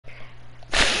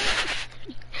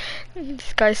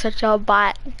This guy's such a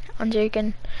bot. I'm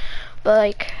joking. But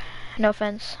like, no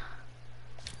offense.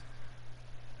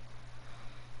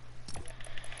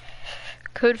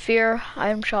 Code fear,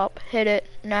 item shop, hit it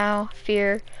now,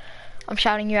 fear. I'm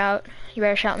shouting you out. You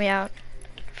better shout me out.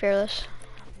 Fearless.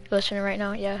 You listening right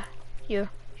now? Yeah. You.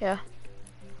 Yeah.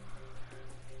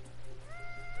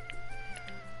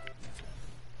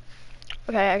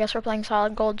 Okay, I guess we're playing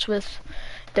solid golds with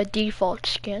the default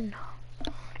skin.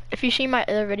 If you see my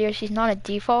other videos, he's not a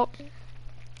default.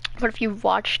 But if you've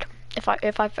watched, if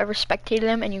I've ever spectated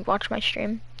him and you watch my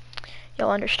stream, you'll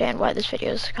understand why this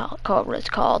video is called what it's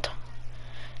called.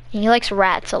 And he likes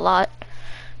rats a lot.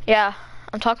 Yeah,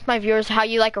 I'm talking to my viewers how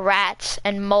you like rats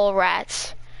and mole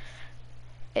rats.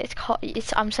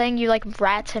 I'm saying you like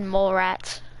rats and mole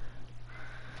rats.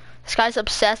 This guy's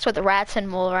obsessed with rats and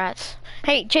mole rats.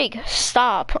 Hey, Jake,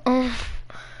 stop.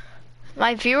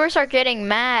 My viewers are getting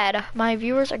mad. My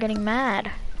viewers are getting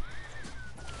mad.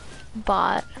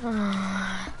 Bot.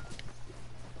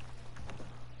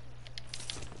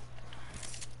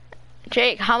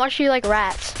 Jake, how much do you like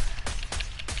rats?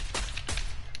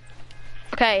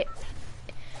 Okay.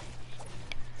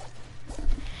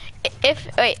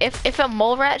 If a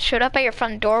mole rat showed up at your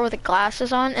front door with the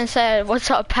glasses on and said,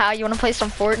 "What's up, pal? You wanna play some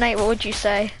Fortnite?" What would you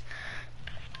say?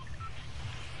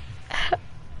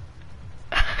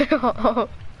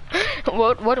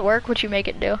 What work would you make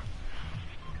it do?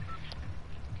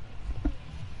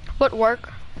 What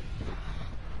work?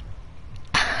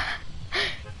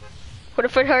 What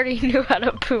if it already knew how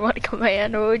to poo on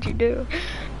command? What would you do?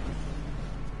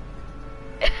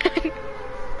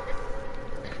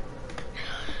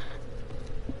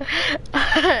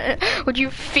 Would you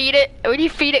feed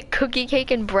it cookie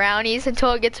cake and brownies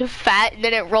until it gets fat and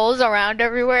then it rolls around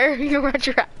everywhere around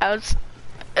your house?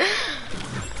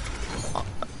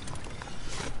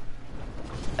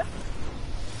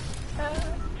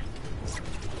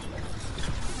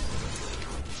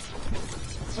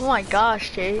 Oh my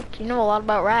gosh, Jake, you know a lot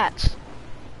about rats.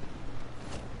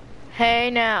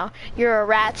 Hey now, you're a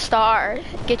rat star.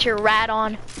 Get your rat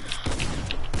on.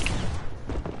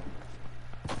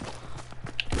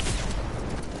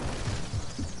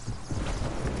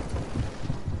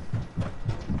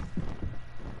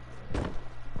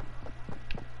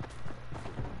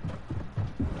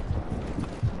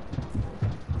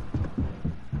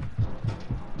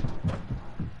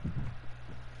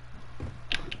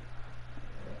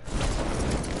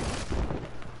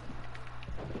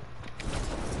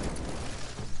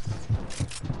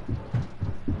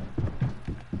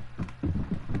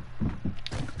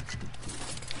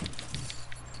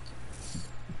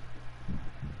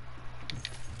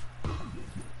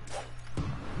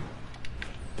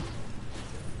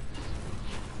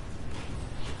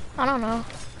 I don't know.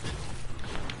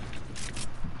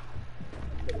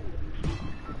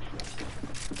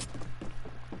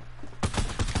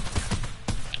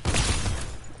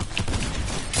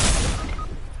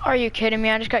 Are you kidding me?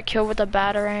 I just got killed with a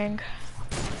batarang.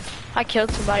 I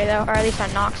killed somebody though, or at least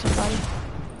I knocked somebody.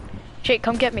 Jake,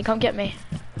 come get me, come get me.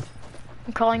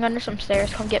 I'm crawling under some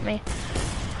stairs, come get me.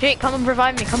 Jake, come and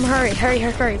revive me, come hurry,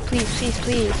 hurry, please, please,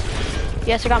 please.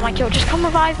 Yes, I got my kill, just come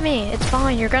revive me. It's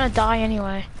fine, you're gonna die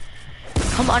anyway.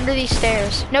 Come under these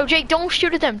stairs. No, Jake, don't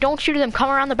shoot at them, don't shoot at them. Come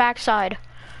around the backside.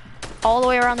 All the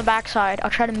way around the backside. I'll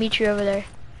try to meet you over there.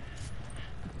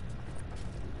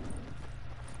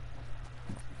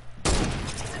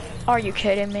 Are you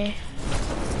kidding me?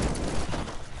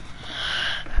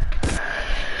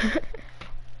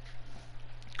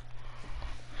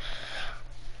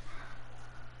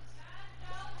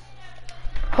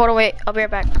 Hold on, wait, I'll be right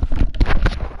back.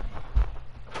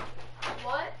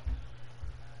 What?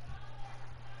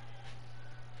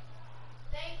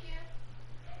 Thank you.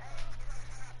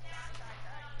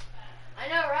 I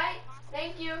know, right?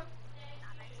 Thank you.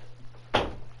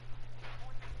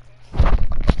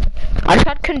 I just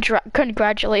got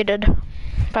congratulated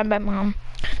by my mom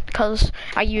because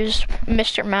I used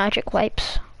Mr. Magic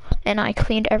wipes and I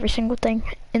cleaned every single thing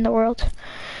in the world.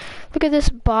 Look at this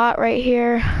bot right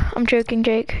here. I'm joking,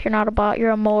 Jake. You're not a bot.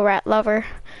 You're a mole rat lover.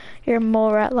 You're a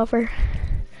mole rat lover.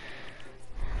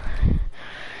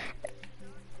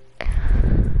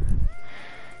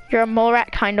 You're a mole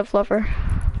rat kind of lover.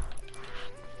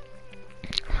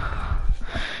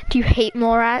 Do you hate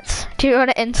mole rats? Do you want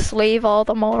to enslave all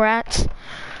the mole rats?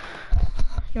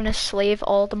 You want to slave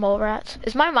all the mole rats?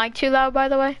 Is my mic too loud, by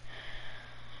the way?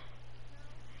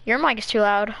 Your mic is too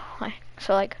loud.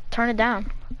 So turn it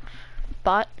down.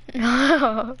 Bot.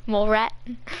 Mole rat.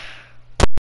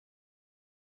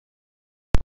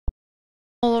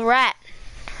 Mole rat.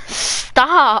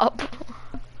 Stop.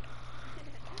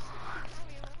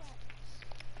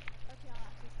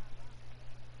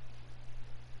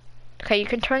 okay. You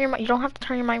can turn your you don't have to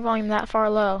turn your mic volume that far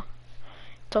low.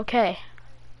 It's okay.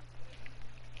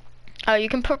 Oh, you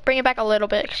can bring it back a little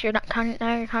bit because you're not kind.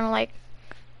 Now you're kind of like.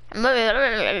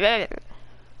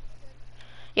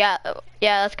 Yeah,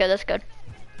 yeah, that's good. That's good.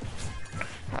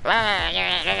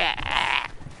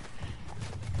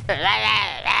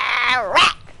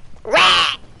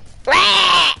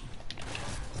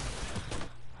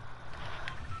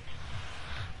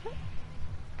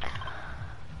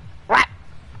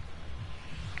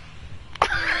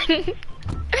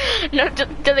 No, do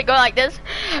they go like this?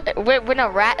 When the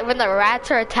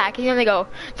rats are attacking them, they go.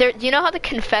 You know how the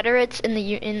Confederates in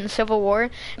the Civil War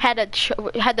had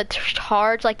to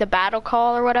charge like the battle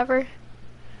call or whatever,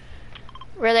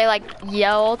 where they like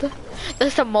yelled. This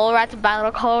is the mole rats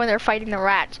battle call when they're fighting the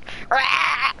rats.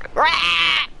 Rat,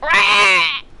 rat,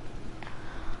 rat.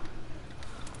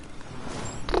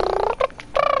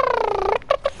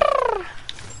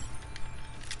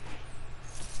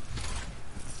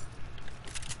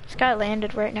 This guy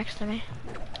landed right next to me.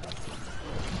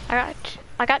 I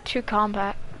got 2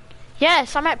 combat.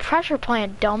 Yes, I'm at pressure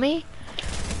plant, dummy.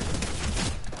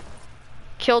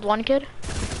 Killed 1 kid.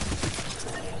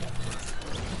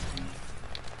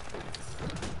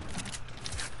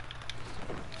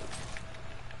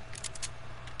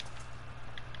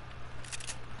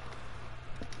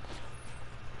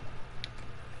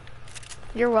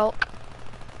 You're welcome.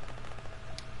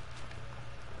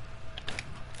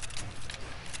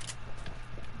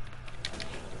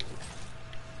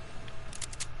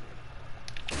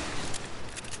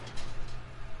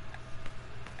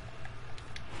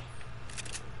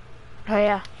 Oh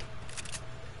yeah.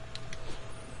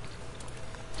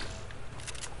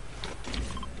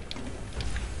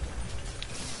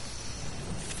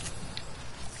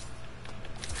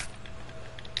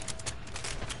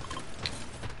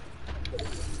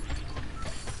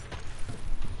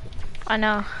 I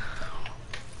know.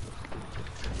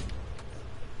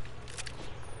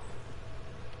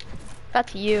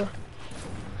 That's you.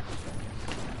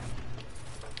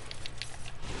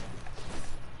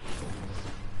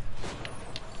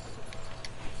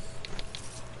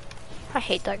 I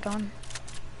hate that gun.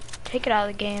 Take it out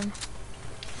of the game.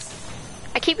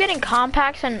 I keep getting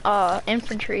compacts and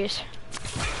infantries.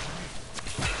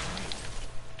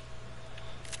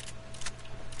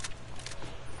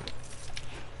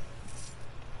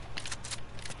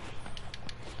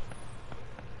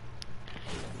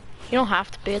 You don't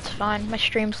have to be, it's fine. My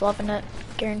stream's loving it.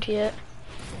 Guarantee it.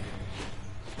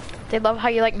 They love how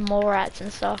you like mole rats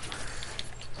and stuff.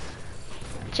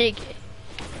 Jake.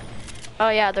 Oh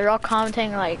yeah, they're all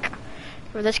commenting like,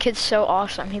 "Oh, this kid's so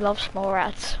awesome. He loves mole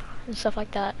rats and stuff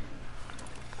like that."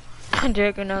 I'm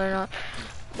joking, no they're not.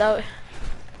 That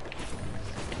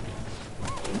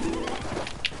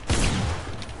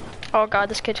oh god,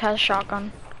 this kid has a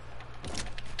shotgun.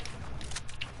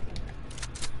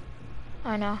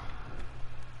 I know.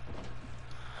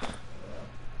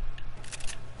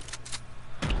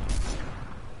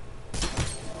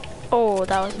 Oh,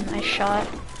 that was a nice shot.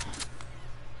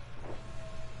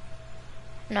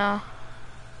 No.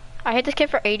 I hit this kid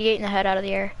for 88 in the head out of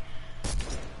the air.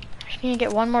 I just need to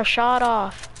get one more shot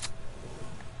off.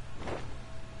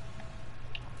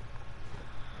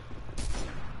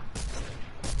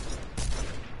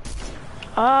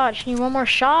 Oh, I just need one more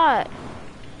shot.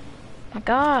 My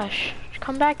gosh. Just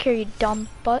come back here, you dumb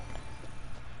butt.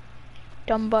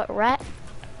 Dumb butt rat.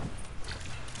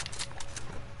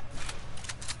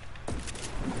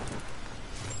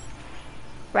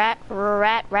 Rat,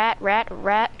 rat, rat, rat,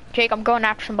 rat. Jake, I'm going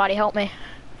after somebody, help me.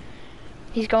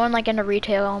 He's going like into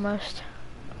retail almost.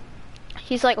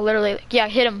 He's like literally, yeah,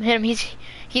 hit him.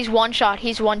 He's one shot,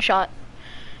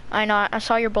 I know, I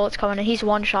saw your bullets coming in. He's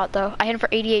one shot though. I hit him for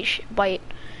 88 bite.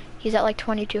 He's at like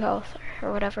 22 health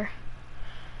or whatever.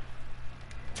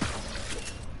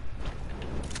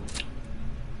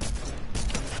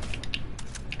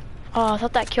 Oh, I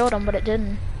thought that killed him, but it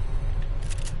didn't.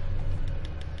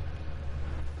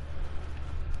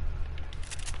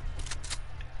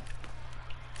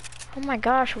 Oh my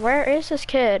gosh, where is this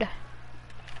kid?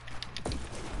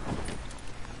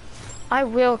 I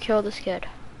will kill this kid.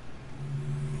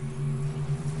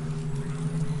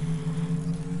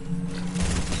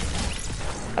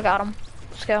 I got him.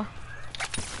 Let's go.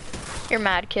 You're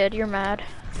mad, kid. You're mad.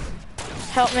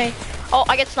 Help me. Oh,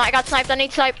 I got sniped.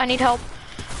 I need help.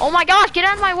 Oh my gosh, get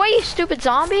out of my way, you stupid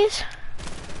zombies.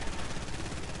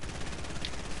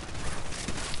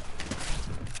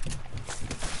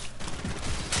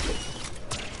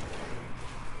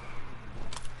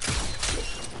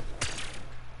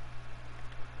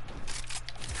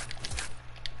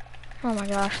 Oh my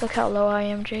gosh, look how low I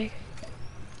am, Jake.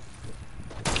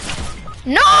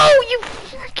 No, you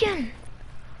freaking.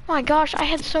 My gosh, I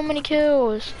had so many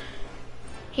kills.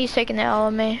 He's taking the L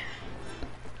of me.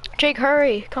 Jake,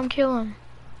 hurry. Come kill him.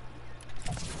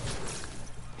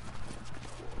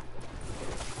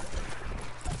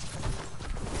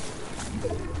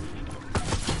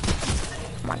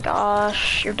 Oh my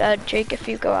gosh, you're dead, Jake, if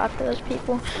you go after those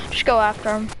people. Just go after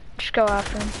him. Just go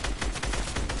after him.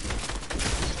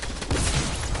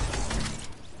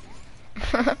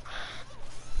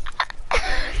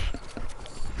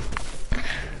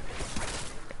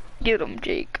 Get him,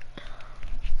 Jake.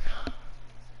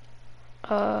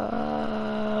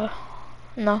 No.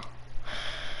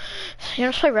 You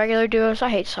know, just play regular duos. I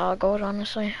hate solid gold,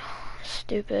 honestly.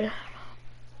 Stupid.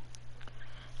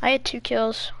 I had 2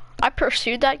 kills. I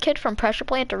pursued that kid from pressure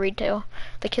plant to retail.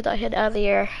 The kid I hit out of the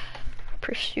air. I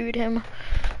pursued him.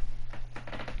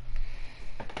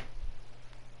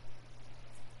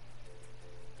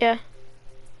 Yeah.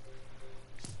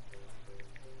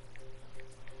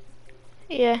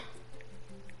 Yeah.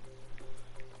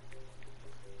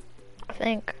 I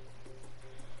think.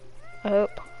 I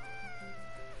hope.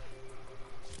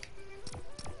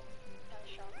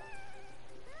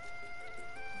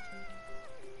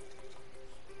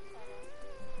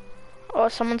 Oh,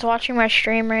 someone's watching my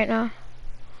stream right now.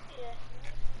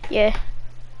 Yeah.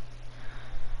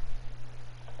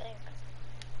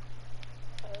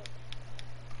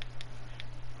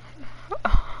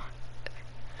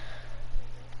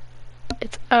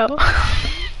 Oh.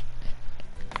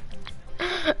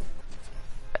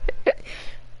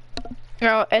 It's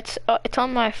No, it's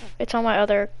on my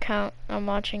other account. I'm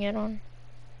watching it on.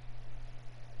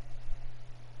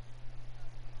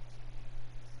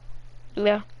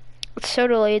 Yeah. It's so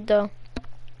delayed though.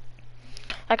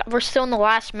 Like, we're still in the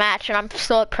last match and I'm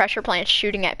still at pressure plant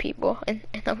shooting at people in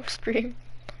the stream.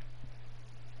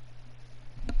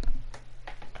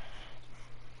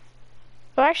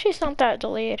 Well, actually it's not that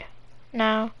delayed.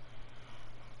 No.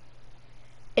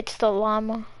 It's the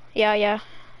llama. Yeah.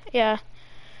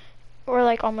 We're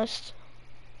like almost.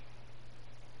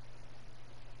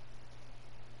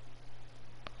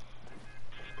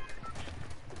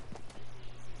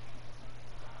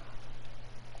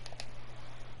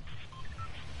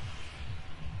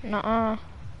 Nuh-uh.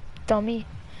 Dummy.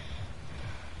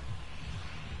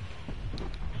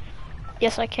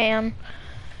 Yes, I can.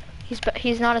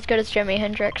 He's not as good as Jimi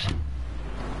Hendrix.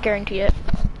 Guarantee it.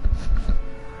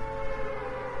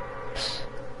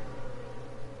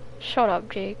 Shut up,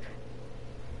 Jake.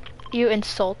 You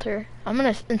insulter. I'm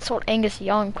gonna insult Angus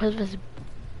Young because of his.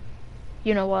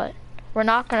 You know what? We're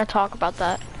not gonna talk about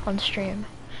that on stream.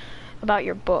 About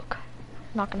your book.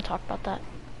 I'm not gonna talk about that.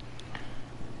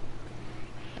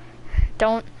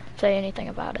 Don't say anything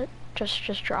about it.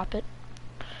 Just drop it.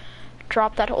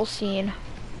 Drop that whole scene.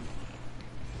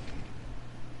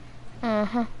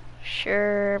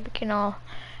 Sure, we can all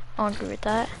agree with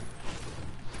that.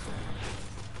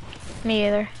 Me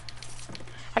either.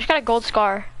 I just got a gold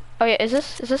scar. Oh yeah, is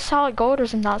this solid gold or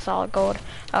is it not solid gold?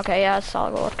 Okay, yeah, it's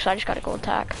solid gold because I just got a gold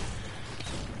tack.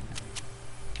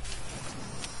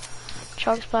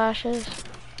 Chug splashes.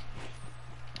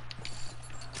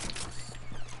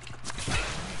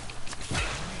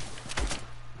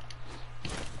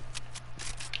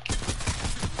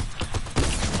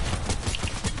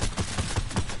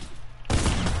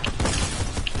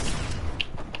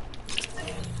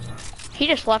 He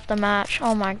just left the match.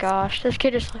 Oh my gosh, this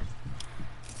kid just left.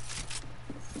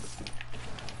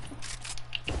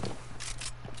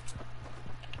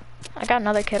 I got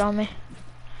another kid on me.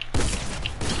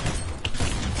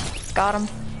 Got him.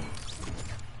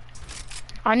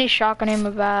 I need shotgun ammo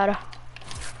bad.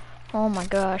 Oh my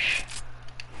gosh.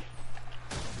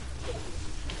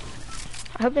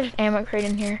 I hope there's an ammo crate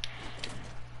in here.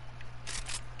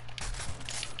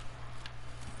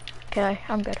 Okay,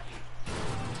 I'm good.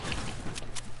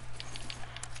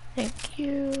 Thank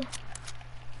you.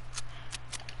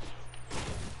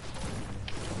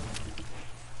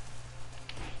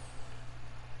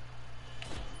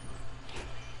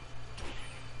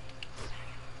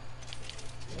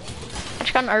 I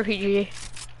just got an RPG.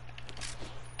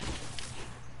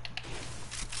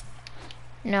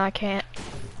 No, I can't.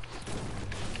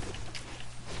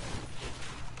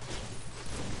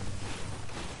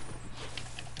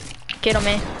 Get on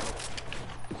me.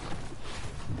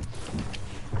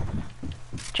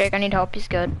 Jake, I need help. He's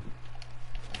good.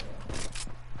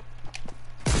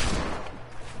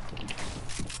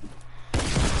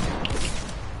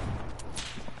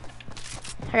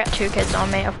 I got 2 kids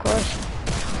on me, of course.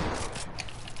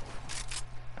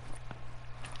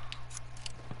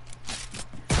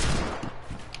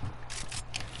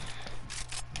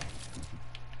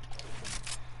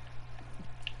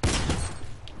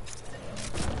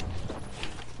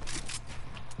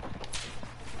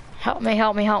 Help me,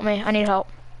 help me, help me. I need help.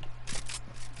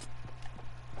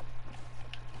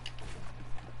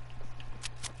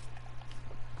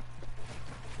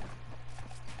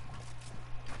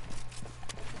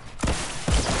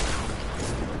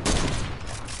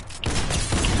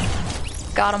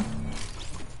 Got him.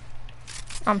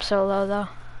 I'm so low though.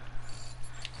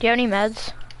 Do you have any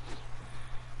meds?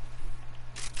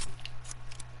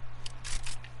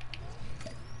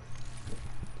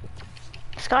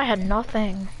 This guy had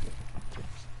nothing.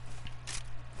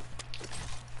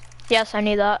 Yes, I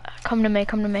need that. Come to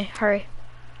me, hurry.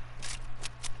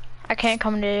 I can't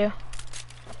come to you.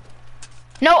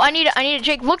 No, I need it,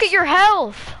 Jake. Look at your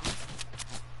health.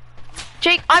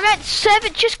 Jake, I'm at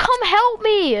 7. Just come help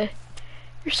me.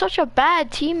 You're such a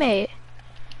bad teammate.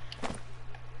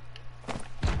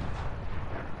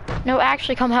 No,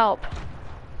 actually, come help.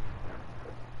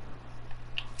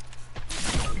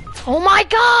 Oh my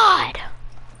God!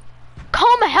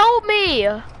 Come help me,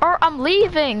 or I'm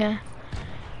leaving.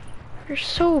 You're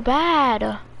so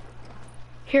bad.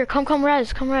 Here, come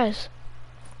res.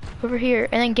 Over here,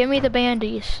 and then give me the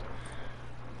bandies.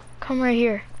 Come right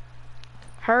here.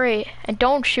 Hurry, and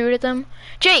don't shoot at them.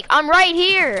 Jake, I'm right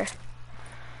here.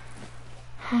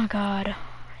 Oh my God.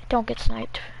 Don't get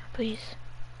sniped, please.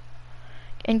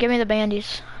 And give me the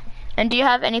bandies. And do you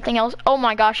have anything else? Oh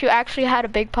my gosh, you actually had a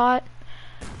big pot?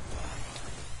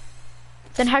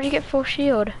 Then how'd you get full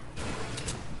shield?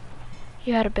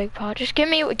 You had a big pot. Just give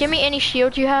me any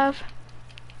shield you have.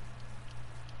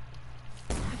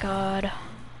 Oh my God.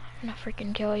 I'm gonna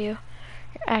freaking kill you.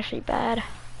 You're actually bad.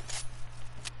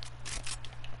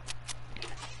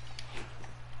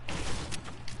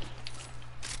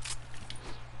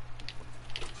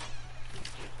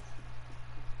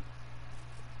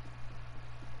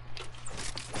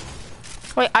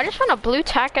 Wait, I just found a blue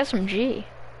tack SMG.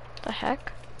 What the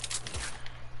heck?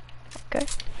 Okay.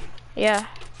 Yeah.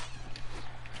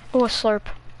 Oh, a slurp.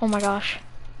 Oh my gosh.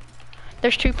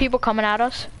 There's 2 people coming at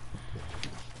us.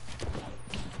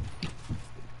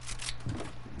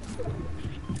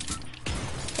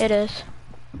 It is.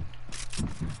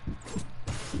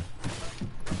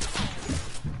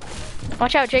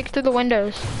 Watch out, Jake, through the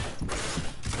windows.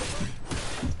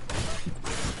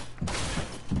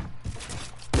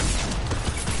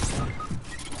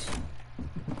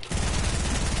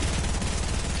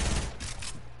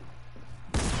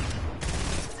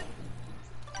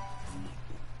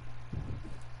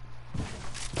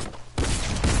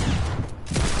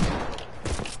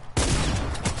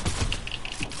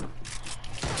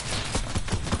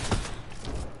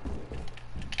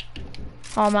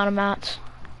 Oh, I'm out of mats.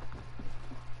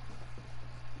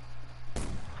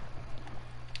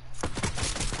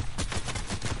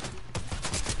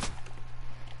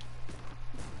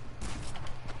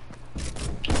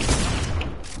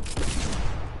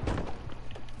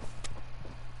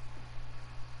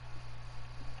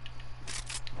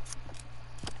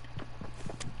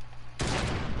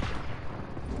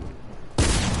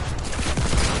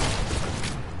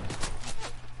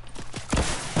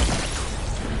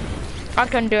 I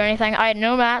couldn't do anything. I had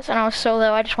no mats and I was so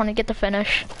low. I just wanted to get the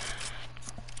finish.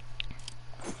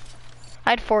 I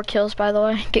had 4 kills, by the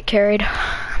way. Get carried.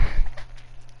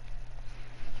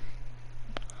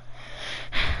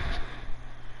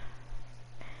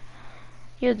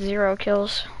 You had 0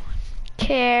 kills.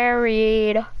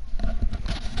 Carried.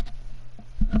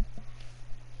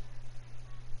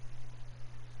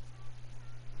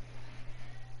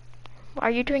 Why are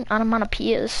you doing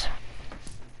onomatopoeias?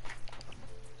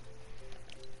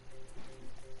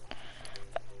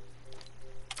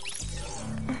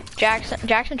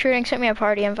 Jackson Truding sent me a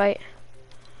party invite.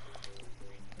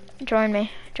 Join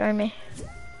me.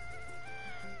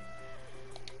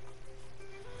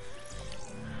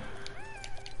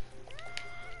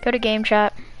 Go to game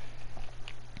chat.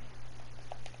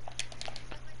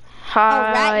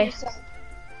 Hi.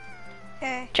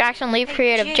 Okay. Jackson, leave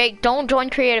creative. Jake, don't join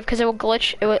creative because it will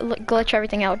glitch. It will glitch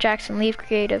everything out. Jackson, leave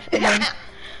creative, and then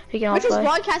we can all We're just play.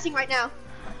 broadcasting right now.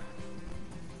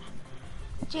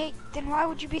 Jake, then why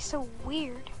would you be so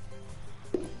weird?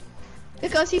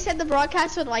 Because he said the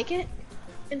broadcast would like it.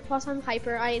 And plus I'm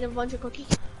hyper. I ate a bunch of cookies.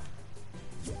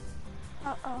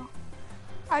 Uh-oh.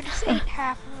 I just ate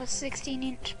half of a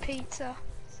 16-inch pizza,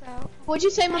 so... What'd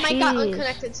you say? My mic got Jeez.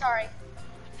 unconnected, sorry.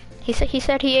 He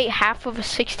said he ate half of a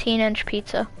 16-inch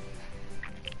pizza.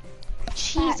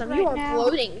 Jeez, Right you are now.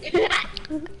 bloating.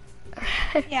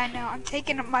 Yeah, no, I'm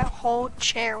taking up my whole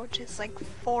chair, which is like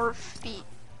 4 feet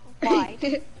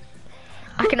wide.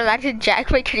 I can imagine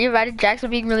Jackson. Can you imagine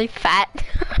Jackson being really fat?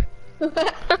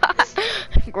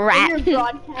 Rat. You're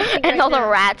broadcasting And right all the now.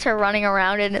 rats are running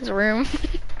around in his room.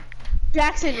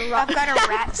 Jackson, I've got a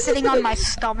rat sitting on my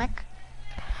stomach.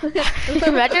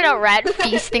 Imagine a rat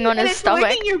feasting on and his it's stomach.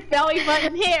 licking your belly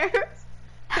button hair.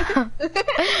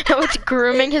 It's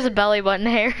grooming his belly button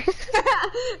hair.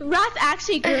 Rats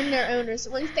actually groom their owners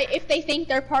if they think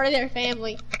they're part of their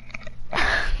family.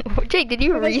 Jake, did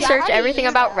you Because research rats everything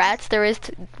use about that. rats there is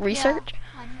to research?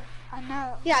 I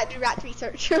know. Yeah, I do rat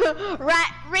research.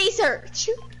 Rat research.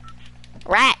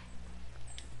 Rat.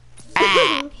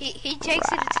 He takes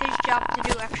it as his job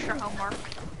to do extra homework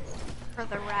for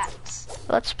the rats.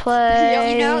 Let's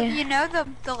play. You know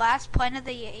the last Planet of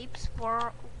the Apes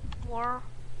war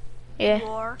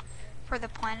for the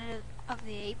Planet of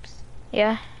the Apes.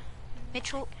 Yeah.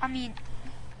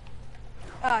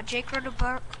 Jake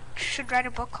should write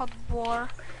a book called War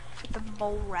for the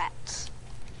Mole Rats.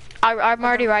 I'm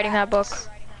already writing that book,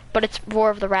 but it's War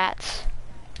of the Rats.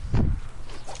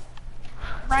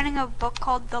 Writing a book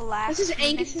called The Last. This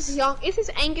is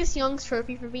Angus Young's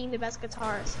trophy for being the best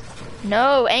guitarist.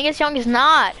 No, Angus Young is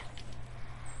not.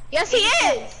 Yes, he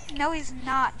is. No, he's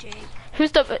not, Jake.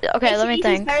 Who's the? Okay, let me He's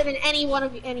think. better than anyone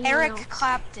else. Eric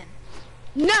Clapton.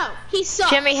 No, he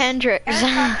sucks. Jimi Hendrix. Eric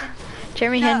Clapton.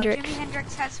 Jimi Hendrix. Jimi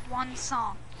Hendrix has one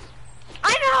song,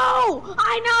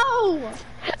 I know.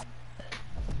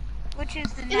 which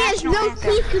is the And he has national no anthem.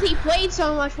 teeth because he played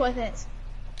so much with it.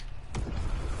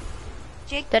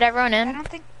 Jake, Did everyone I in? don't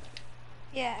think.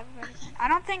 Yeah, everybody's in. I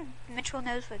don't think Mitchell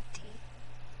knows what teeth.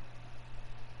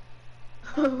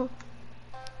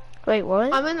 Wait,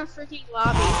 what? I'm in a freaking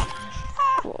lobby.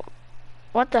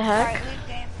 What the Alright, heck? leave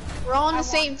game. We're all on the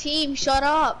same team. Shut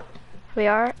up. We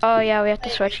are? Oh yeah, we have to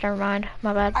switch. Never mind.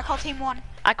 My bad. I call team 1.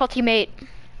 I call team 8.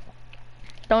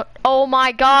 Don't. Oh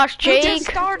my gosh, Who just Jake!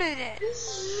 started it?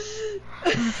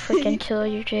 I'm gonna freaking kill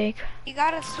you, Jake. You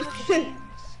gotta switch teams.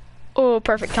 Oh,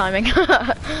 perfect timing.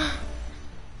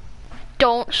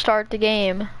 Don't start the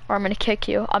game, or I'm gonna kick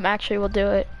you. Actually will do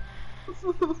it.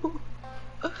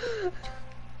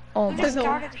 Oh Who my just gosh.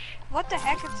 started? What the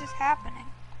heck is this happening?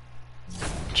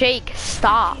 Jake,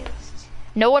 stop. Confused.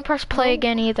 No one press play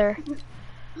again either.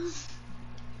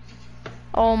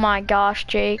 Oh my gosh,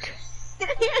 Jake.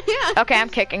 Okay, I'm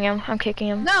kicking him. I'm kicking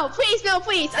him. No, please.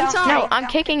 I'm No, sorry. No, I'm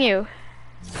kicking you.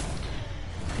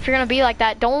 If you're gonna be like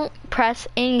that, don't press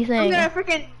anything. I'm gonna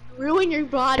freaking ruin your Don't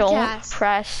broadcast.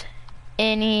 press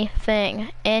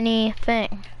anything.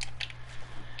 Anything.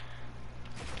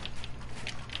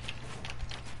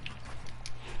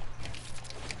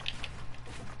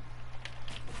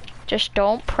 Just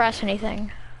don't press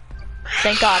anything.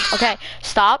 Thank God. Okay,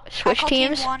 stop. Switch I call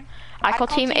teams. Team 1. I call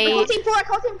team I call 8. team 4. I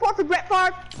call team 4 for Brett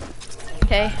Favre.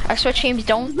 Okay, I switch teams.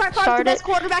 Don't Brett Favre's start the it. best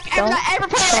quarterback ever Don't that ever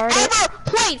start it.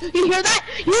 played. You hear that?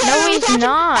 You hear No, that? he's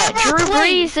not. Ever Drew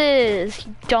played. Brees is,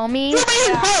 you dummy. Drew Brees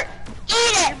is hurt. Eat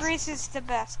Drew it. Brees is the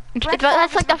best.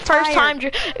 That's like the first time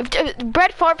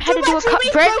Brett Favre had to do a Drew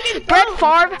Brees broken Brett bone.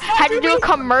 Favre had to do a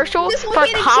commercial for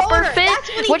Dislocated Copper shoulder. Fit, That's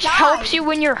when he which died. helps you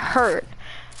when you're hurt.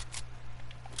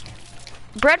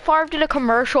 Brett Favre did a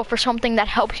commercial for something that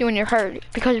helps you when you're hurt,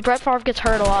 because Brett Favre gets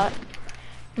hurt a lot.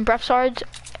 And Brett Favre's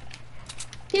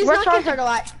He's Brett not get Favre's hurt a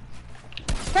lot.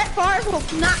 Brett Favre will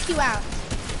knock you out.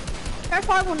 Brett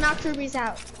Favre will knock Drew Brees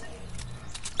out.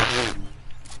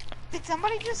 Did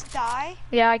somebody just die?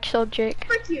 yeah, I killed Jake.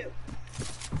 Frick you.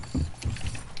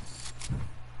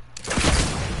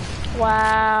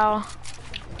 Wow.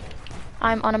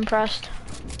 I'm unimpressed.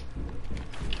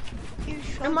 You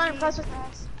should I'm be unimpressed with impressed.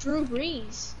 Drew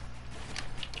Brees.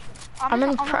 I'm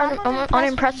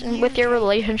unimpressed with your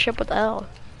relationship with Elle.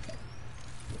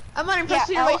 I'm unimpressed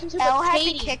with your relationship Elle with had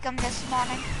Katie. to kick him this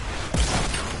morning.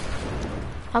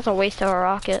 That's a waste of a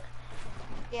rocket.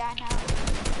 Yeah, I know.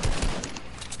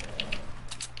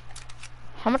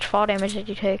 How much fall damage did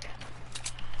you take?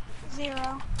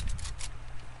 0.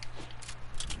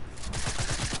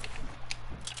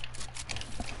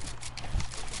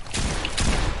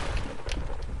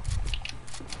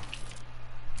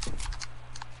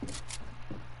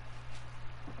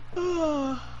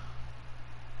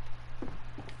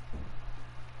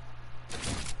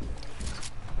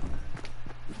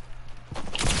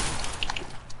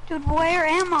 Dude, where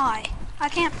am I? I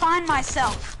can't find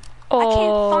myself. I can't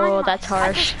find Oh, that's myself. I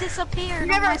harsh. just disappeared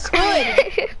You on my never screen.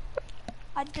 could.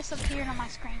 I disappeared on my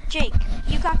screen. Jake,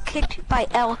 you got kicked by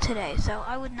Elle today, so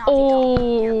I would not be talking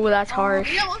to you. Oh, that's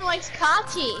harsh. No one likes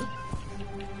Kachi.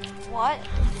 What?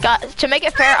 Guys, to make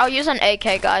it fair, I'll use an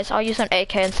AK, guys. I'll use an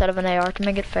AK instead of an AR to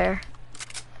make it fair.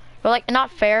 But like,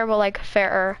 not fair, but like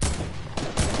fairer.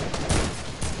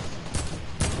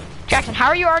 Jackson, how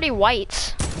are you already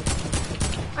whites?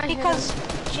 Because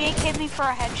Jake hit me for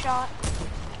a headshot.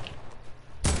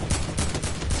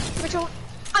 Mitchell,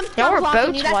 I'm Y'all were blocking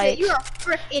both you. That's white. it. You're a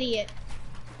frick idiot.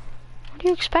 What do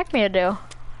you expect me to do?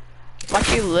 Let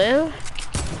you live?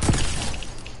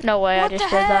 No way, I What just the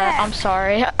did that. heck? I'm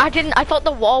sorry. I thought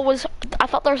the wall was, I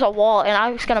thought there was a wall and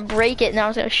I was gonna break it and I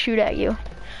was gonna shoot at you.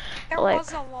 There Like,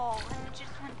 was a wall, and it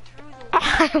just went through the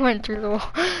wall. I went through the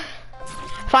wall.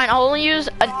 Fine, I'll only use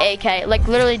an AK. Like,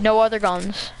 literally no other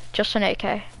guns. Just an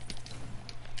AK.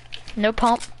 No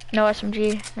pump, no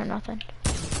SMG, no nothing.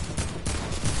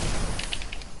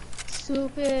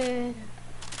 Stupid.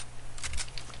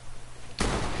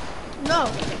 No.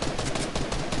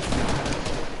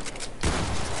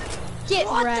 Get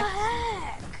What wrecked. the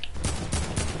heck?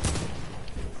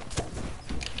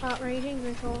 Stop raging,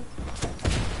 Mitchell.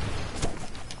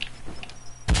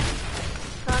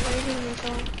 Stop raging,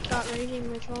 Mitchell. Stop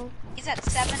raging, Mitchell. He's at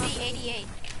 70, 88,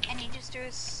 and he just threw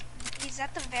his. He's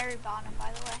at the very bottom,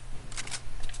 by the way.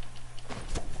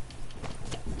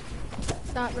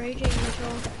 Stop raging,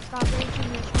 Mitchell. Stop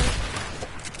raging, Mitchell.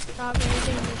 Stop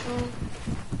raging, Mitchell.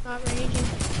 Stop raging.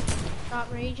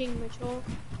 Stop raging, Mitchell.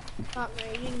 Stop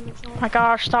raging, Mitchell. My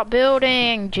gosh, stop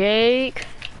building, Jake.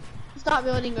 Stop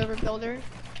building, overbuilder.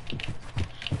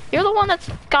 You're the one that's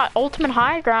got ultimate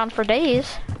high ground for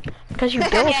days. Because you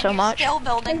build Yeah, so you're much. still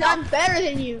building And up. I'm better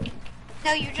than you.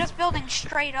 No, you're just building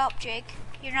straight up, Jake.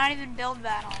 You're not even build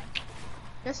battling.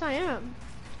 Yes, I am.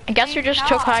 I guess you just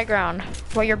took high ground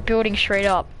while you're building straight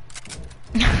up.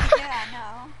 Yeah, I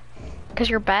know. Because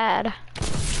you're bad.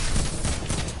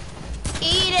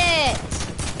 Eat it!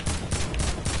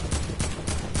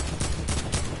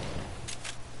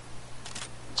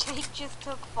 Jake just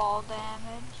took fall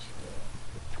damage.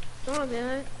 Oh,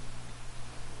 man.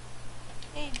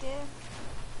 Yeah, he did.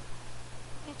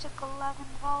 He took 11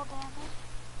 fall damage.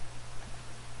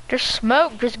 Just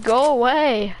smoke, just go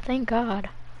away. Thank God.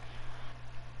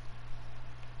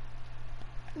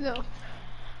 No.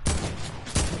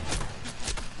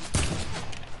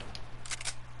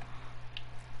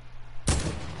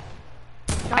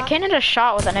 I can't hit a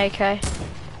shot with an AK.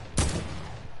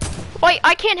 Wait,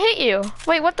 I can't hit you.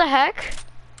 Wait, what the heck?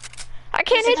 I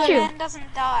can't hit you. Man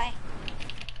doesn't die.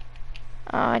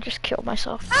 I just killed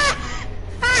myself.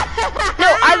 No,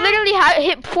 I literally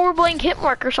hit 4 blank hit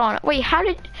markers on it. Wait, how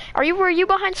did? Were you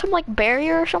behind some like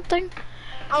barrier or something?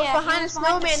 I was Yeah, he behind was a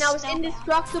behind the snowman. I was snowman.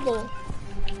 indestructible.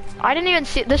 I didn't even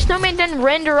see it. The snowman didn't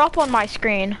render up on my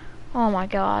screen. Oh my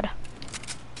God.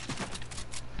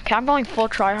 Okay, I'm going full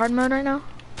tryhard mode right now.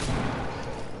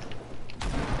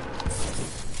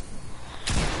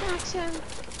 Action.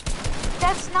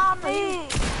 That's not me.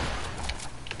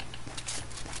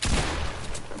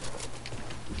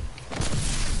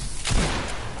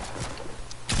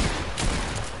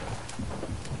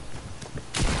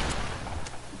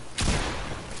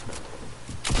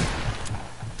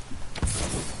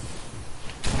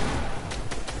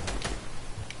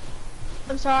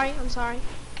 I'm sorry. I'm sorry.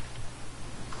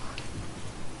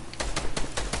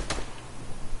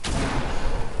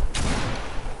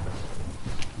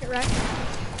 Get wrecked.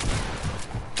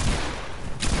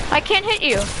 I can't hit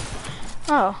you.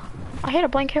 Oh, I hit a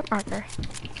blank hit marker.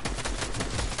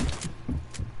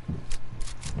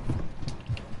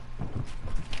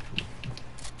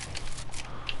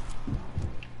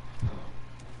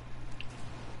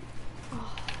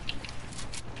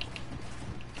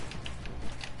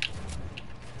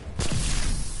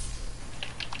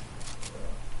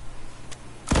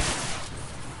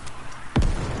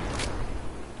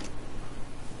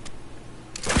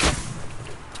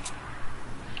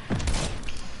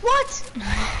 What?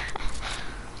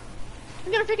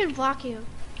 I'm gonna freaking block you.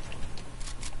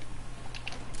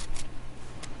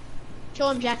 Kill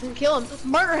him, Jackson. Kill him.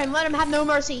 Murder him. Let him have no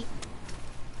mercy.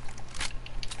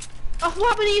 Oh, what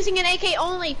happened to using an AK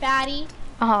only, fatty?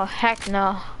 Oh, heck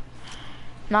no.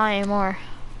 Not anymore.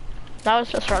 That was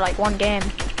just for like one game.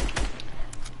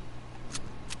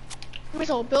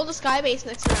 Mitchell, build a sky base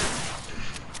next round.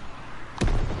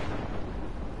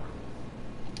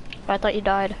 I thought you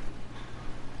died.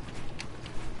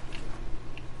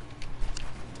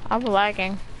 I'm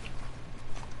lagging.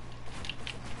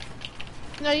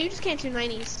 No, you just can't do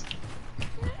 90s.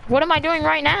 What am I doing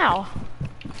right now?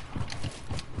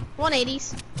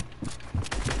 180s.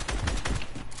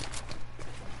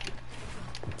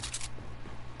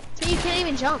 So you can't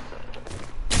even jump.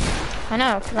 I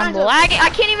know, because I'm lagging. I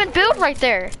can't even build right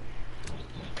there.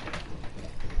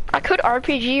 I could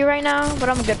RPG right now, but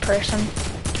I'm a good person.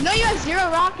 No, you have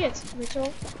 0 rockets,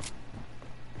 Mitchell.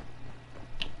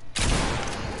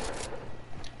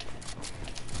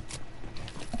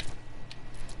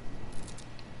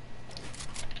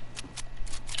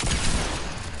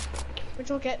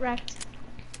 Mitchell, get wrecked.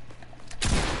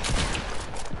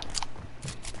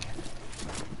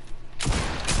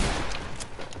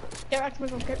 Get wrecked,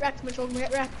 Mitchell. Get wrecked, Mitchell.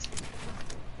 Get wrecked.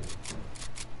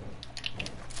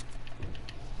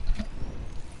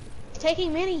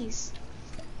 Taking minis.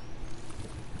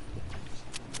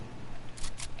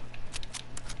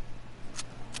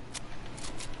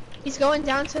 He's going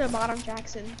down to the bottom,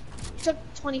 Jackson. He took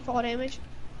 20 fall damage.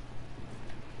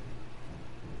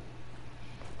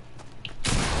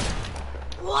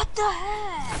 What the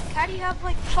heck? How do you have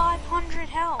like 500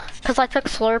 health? Cause I took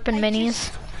slurp and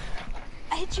minis.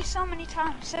 I hit you so many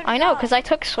times. So I know, cause I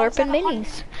took slurp and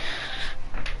minis.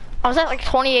 I was at like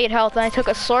 28 health and I took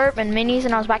a slurp and minis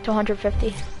and I was back to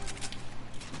 150.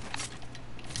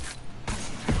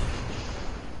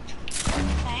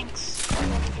 Thanks.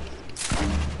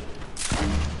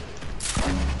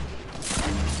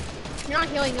 You're not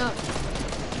healing up.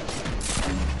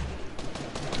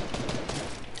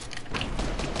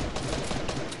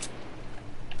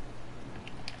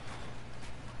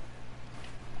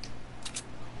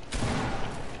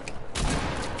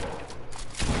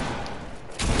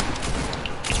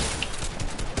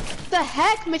 The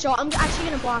heck, Mitchell? I'm actually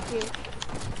gonna block you.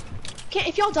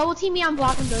 If y'all double team me, I'm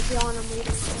blocking both of y'all and I'm leaving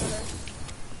together.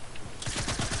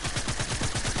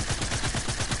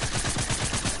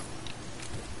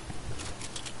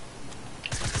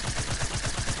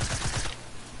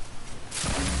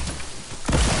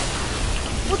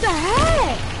 What the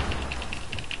heck?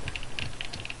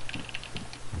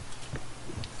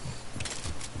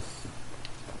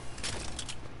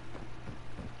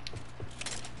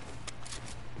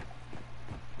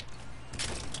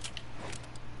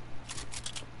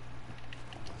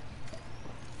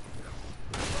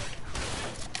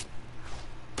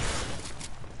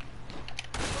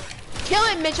 Kill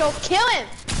him, Mitchell. Kill him.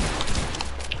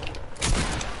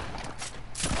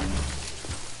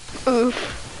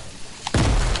 Oof.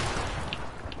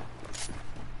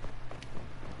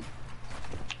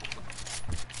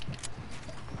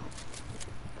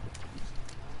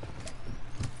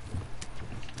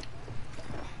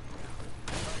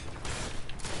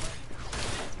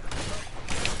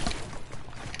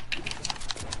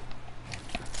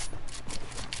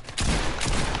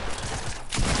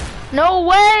 No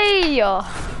way! Oh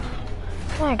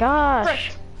my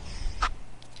gosh.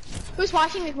 Who's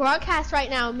watching the broadcast right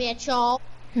now, Mitchell?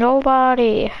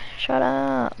 Nobody. Shut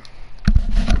up.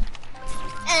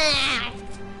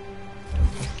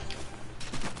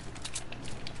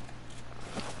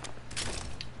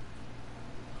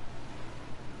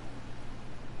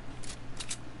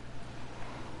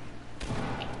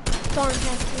 Darn,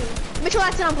 has you. Mitchell,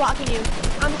 that's it. I'm blocking you.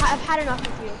 I've had enough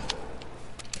of you.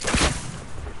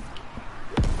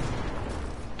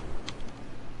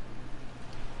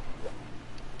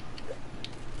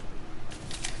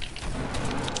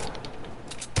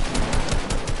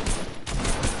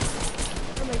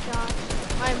 Oh my gosh,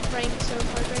 I'm praying so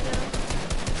hard right now.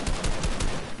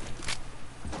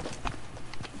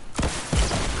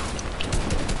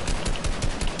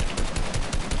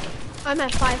 I'm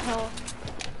at 5 health.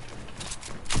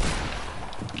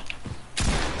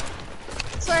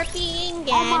 Slurping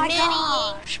Oh my and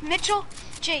gosh, Mitchell,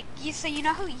 Jake, you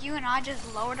know who you and I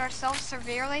just lowered ourselves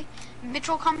severely?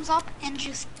 Mitchell comes up and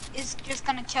is just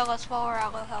gonna kill us while we're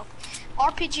at low health.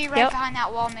 RPG right behind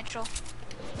that wall, Mitchell.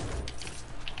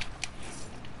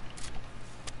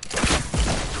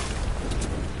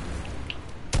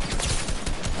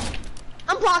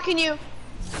 I'm blocking you.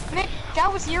 Nick,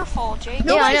 that was your fault, Jake.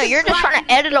 Yeah, I know. You're just trying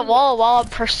to edit a wall while I'm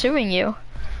pursuing you.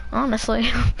 Honestly.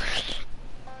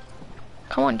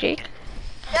 Come on, Jake.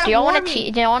 Do y'all want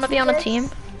to? Do y'all want to be on a team?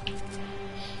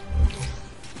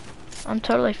 I'm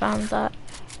totally fine with that.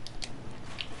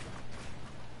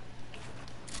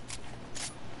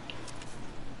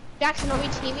 Jackson, are we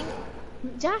teaming?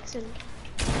 Jackson.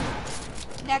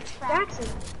 Next round. Jackson.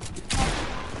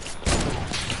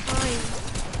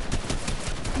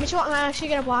 Fine. Mitchell, I'm actually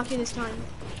gonna block you this time.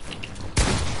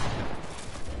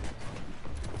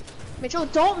 Mitchell,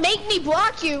 don't make me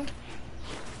block you.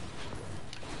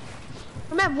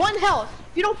 I'm at 1 health.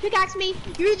 If you don't pickaxe me,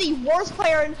 you're the worst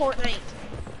player in Fortnite.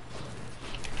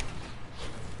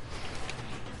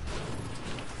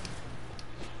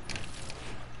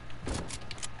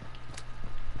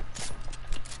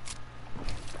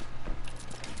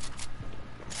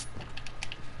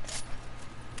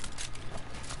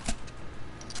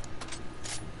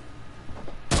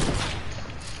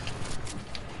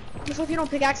 Mitchell, if you don't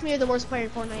pickaxe me, you're the worst player in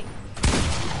Fortnite.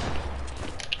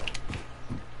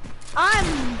 I'm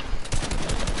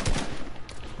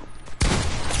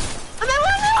at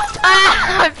 1 health!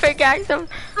 Ah! I pickaxed him.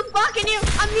 I'm blocking you!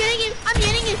 I'm hitting you! I'm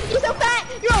hitting you! You're so fat!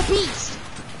 You're a beast!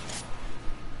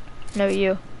 No,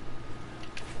 you.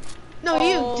 No,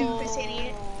 you doofus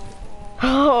idiot.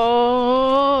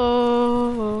 Oh.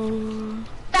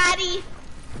 Fatty.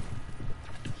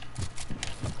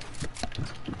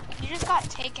 You just got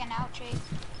taken out, Jake.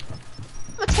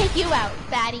 I'm gonna take you out,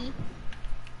 fatty.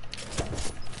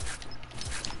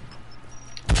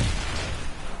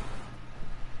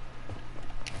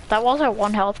 That wall's at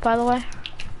 1 health, by the way.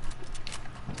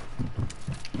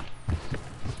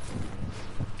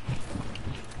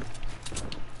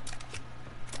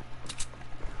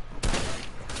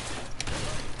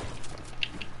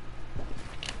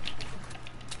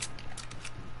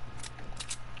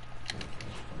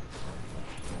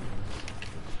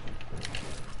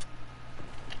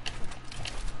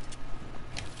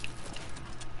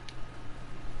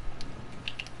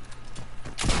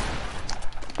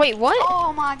 Wait, what?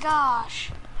 Oh my gosh.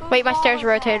 Wait, my Whose stairs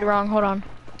wall is rotated that? wrong. Hold on.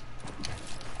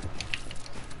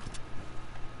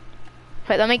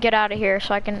 Wait, let me get out of here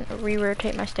so I can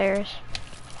re-rotate my stairs.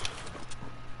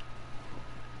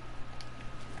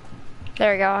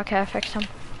 There we go. Okay, I fixed them.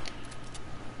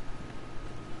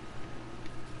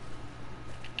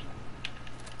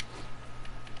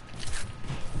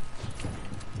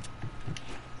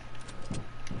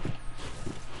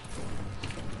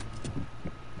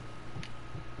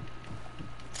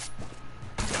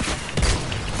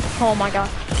 Oh my god.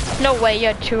 No way you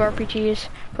had 2 RPGs.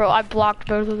 Bro, I blocked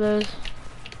both of those.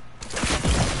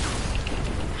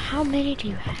 How many do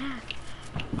you have?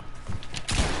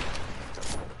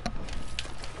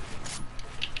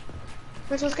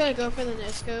 Which one's gonna go for the no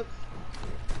scope?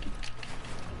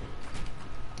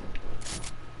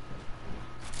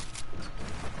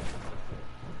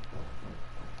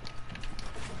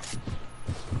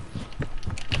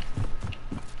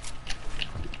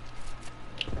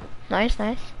 Nice,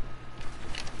 nice.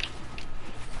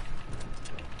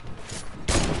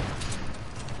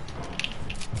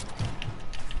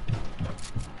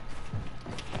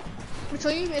 Which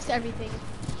one you missed everything?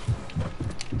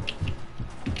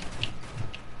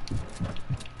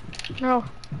 No.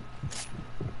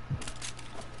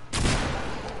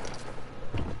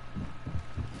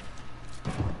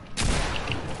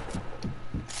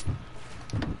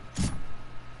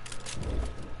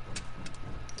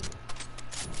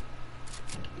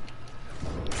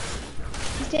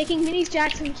 He's taking minis,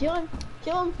 Jackson. Kill him.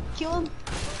 Kill him. Kill him.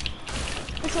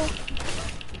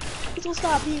 This will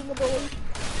stop being a bully.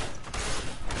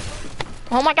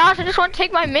 Oh my gosh, I just want to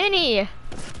take my mini.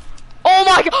 Oh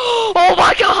my god. Oh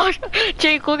my gosh.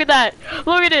 Jake, look at that.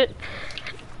 Look at it.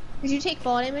 Did you take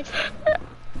fall damage?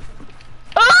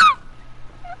 Ah!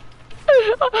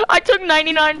 I took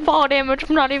 99 fall damage,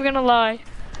 I'm not even gonna lie.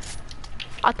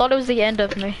 I thought it was the end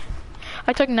of me.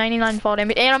 I took 99 fall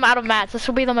damage, and I'm out of mats. This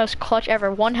will be the most clutch ever.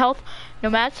 1 health, no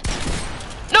mats.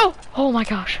 No! Oh my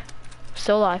gosh.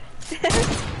 Still alive.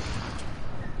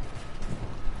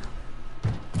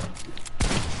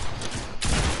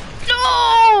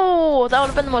 No! That would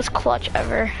have been the most clutch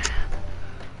ever.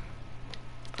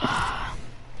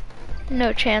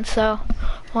 No chance though.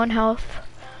 1 health,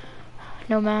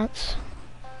 no mats.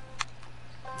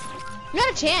 You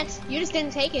had a chance. You just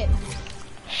didn't take it.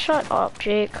 Shut up,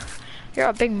 Jake. You're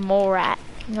a big mole rat.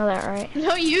 You know that, right?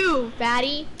 No, you,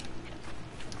 fatty.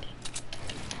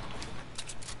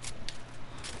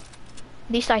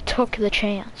 At least I took the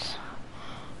chance.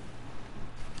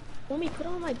 Let me put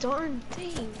on my darn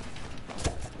thing.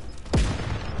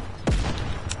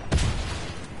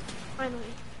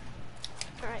 Finally.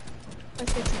 Alright.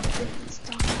 Let's get some different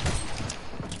stuff.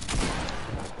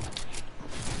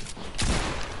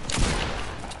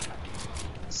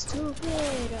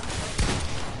 Stupid.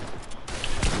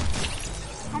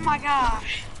 Oh my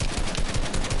gosh.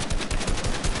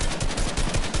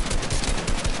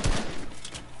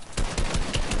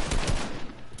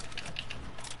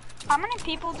 How many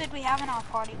people did we have in our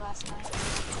party last night?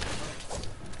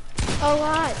 A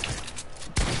lot.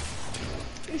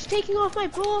 You're just taking off my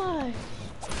boy.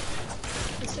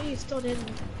 So you still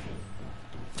didn't.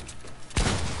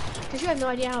 Because you have no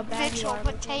idea how bad you Mitchell, are.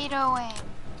 potato in.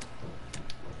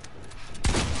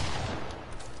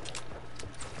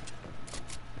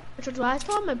 Mitchell, do I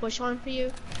still have my bush on for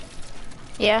you?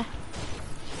 Yeah.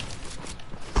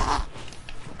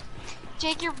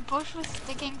 Jake, your bush was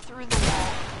sticking through the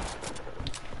wall.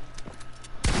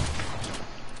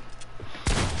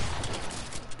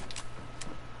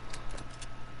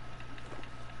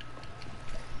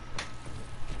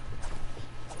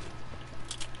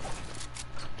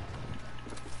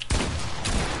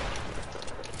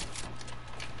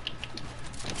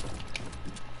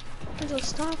 Mitchell,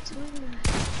 stop doing that.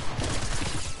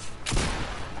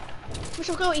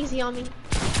 Mitchell, go easy on me.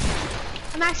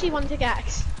 I'm actually one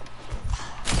pickaxe.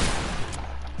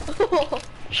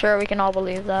 Sure, we can all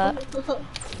believe that.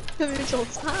 Mitchell,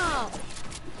 stop.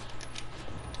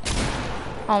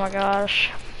 Oh my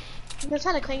gosh. I'm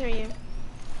trying to clinger you.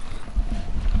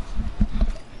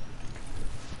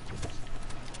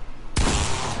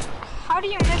 How do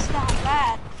you miss that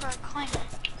bad for a clinger?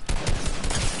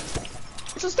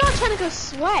 So stop trying to go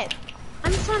sweat.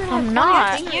 I'm just trying to have I'm fun.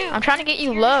 not. you. I'm trying to get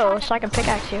you You're low trying to- so I can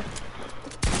pickaxe you.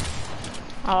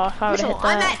 Oh, if I would've Mitchell, hit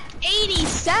I'm that. at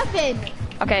 87.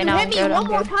 Okay, You now hit I'm me good, one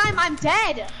I'm more good. time, I'm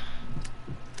dead.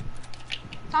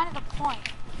 It's not the point.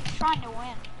 He's trying to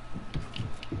win.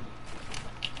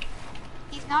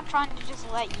 He's not trying to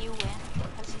just let you win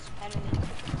because he's better than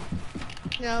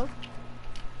you. No.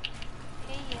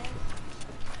 Yeah, he is.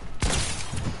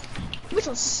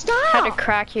 Mitchell, I stop. had to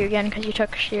crack you again because you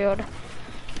took a shield.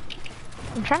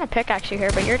 I'm trying to pickaxe you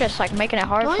here, but you're just like making it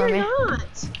hard No, for you're me.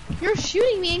 not. You're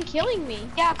shooting me and killing me.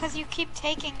 Yeah, because you keep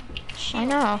taking shield. I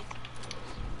know.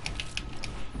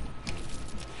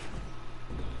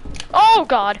 Oh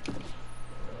god!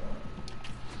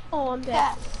 Oh, I'm dead.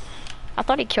 Yeah, I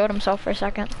thought he killed himself for a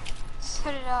second.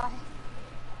 so did I.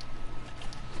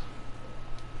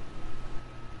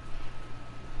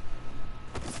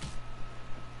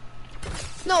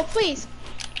 No, please.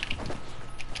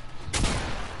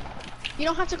 You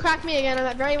don't have to crack me again. I'm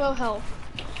at very low health.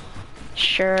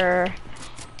 Sure.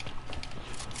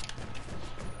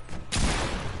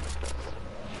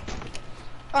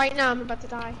 Alright, now I'm about to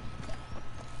die.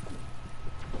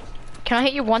 Can I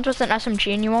hit you once with an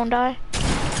SMG and you won't die?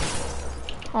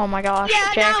 Oh my gosh,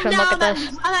 Yeah, Jackson, look at I'm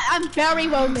this. I'm very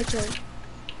low, Mitchell.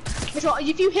 Mitchell,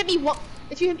 if you hit me one,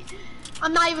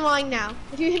 I'm not even lying now.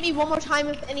 If you hit me one more time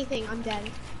with anything, I'm dead.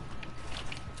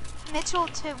 Mitchell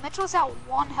too. Mitchell's at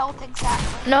 1 health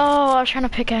exactly. No, I was trying to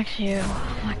pickaxe you.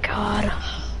 Oh my god.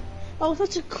 Oh,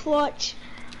 such a clutch.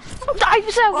 I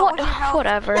was at What was your health?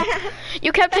 whatever.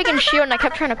 You kept taking shield and I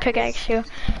kept trying to pickaxe you.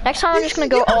 Next time I'm just gonna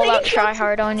go all out try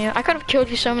hard on you. I could have killed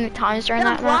you so many times during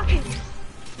Then that I'm match. blocking.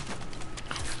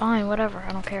 Fine, whatever,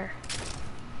 I don't care.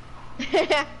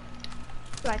 That's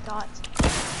what I thought.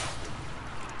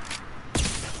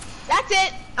 That's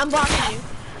it. I'm blocking you.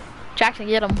 Jackson,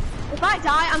 get him. If I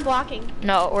die, I'm blocking.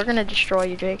 No, we're gonna destroy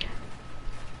you, Jake.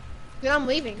 Then I'm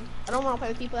leaving. I don't want to play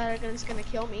with people that are just gonna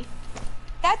kill me.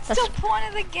 That's That's- the point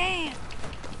of the game.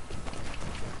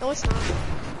 No, it's not.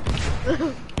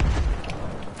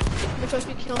 Because if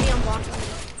you kill me, I'm blocking you.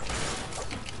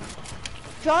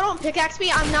 If y'all don't pickaxe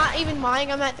me, I'm not even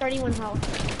lying. I'm at 31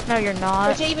 health. No, you're For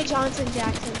not. David Johnson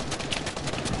Jackson.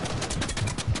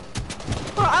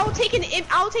 Bro, I will take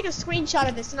a screenshot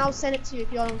of this and I'll send it to you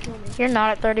if y'all don't kill me. You're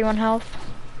not at 31 health.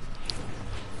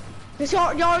 Because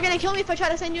y'all are gonna kill me if I try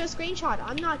to send you a screenshot.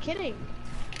 I'm not kidding.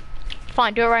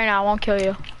 Fine, do it right now, I won't kill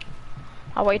you.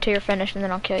 I'll wait till you're finished and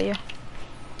then I'll kill you.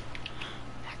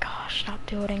 Oh gosh, stop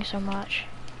building so much.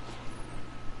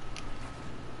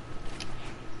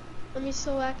 Let me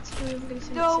select who I'm gonna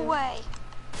send No it to. way.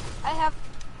 I have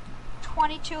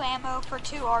 22 ammo for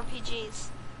 2 RPGs.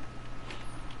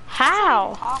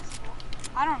 How? Possible.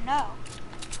 I don't know.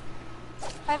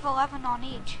 I have 11 on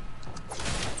each.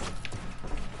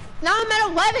 Now I'm at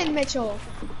 11, Mitchell.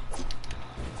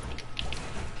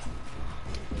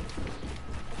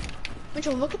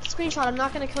 Mitchell, look at the screenshot. I'm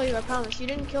not gonna kill you, I promise. You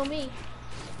didn't kill me.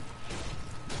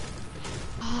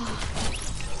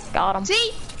 Got him.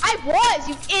 See? I was,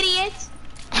 you idiot!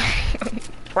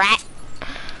 Rat.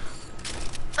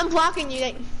 I'm blocking you,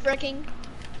 that fricking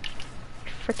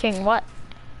Freaking what?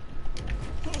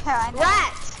 Yeah, I know.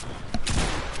 rat!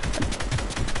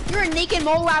 You're a naked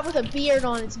mole rat with a beard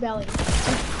on its belly.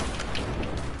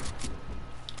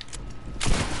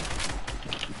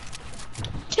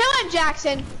 Kill him,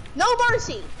 Jackson! No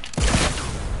mercy!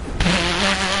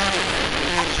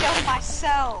 I killed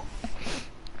myself.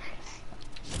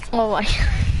 Oh my.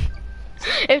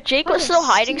 If Jake was still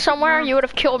hiding somewhere, you would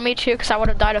have killed me too, because I would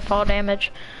have died of fall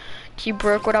damage. You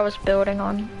broke what I was building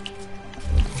on.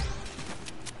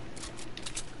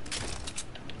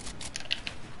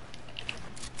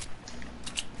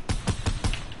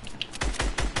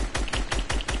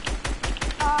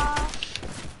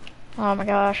 Oh my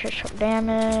gosh, it took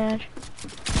damage.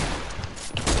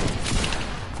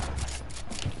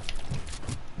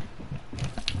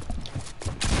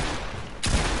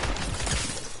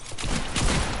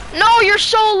 No, you're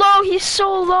so low. He's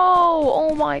so low.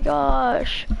 Oh my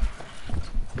gosh.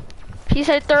 He's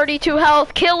at 32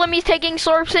 health. Kill him. He's taking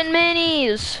slurps and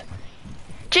minis.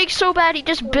 Jake's so bad. He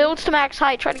just builds to max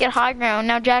height, try to get high ground.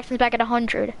 Now Jackson's back at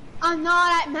 100. I'm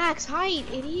not at max height,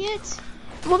 idiot!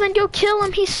 Well, then go kill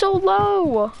him. He's so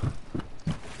low.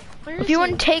 Where If is you he?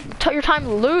 wouldn't take your time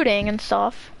looting and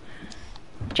stuff.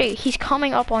 Jake, he's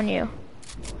coming up on you.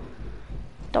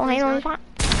 Don't hate on his spot.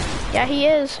 Yeah, he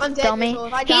is, I'm dead, dummy. Mitchell.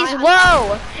 If I die, He's I'm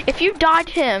low. If you died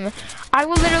him, I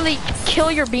will literally kill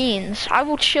your beans. I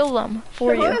will chill them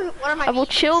for you. What are my I will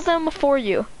beans? chill them for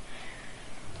you.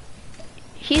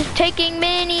 He's taking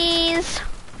minis.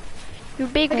 You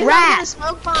big Because I'm rat. gonna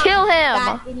smoke bomb, Kill him.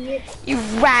 fat idiot. You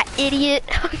rat idiot.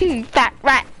 Fat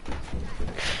rat.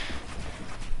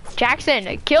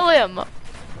 Jackson, kill him.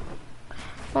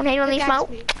 Don't hate on these Pickaxe smoke.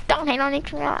 me. Don't hate on these.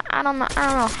 I don't know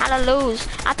how to lose.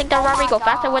 I think the robbery go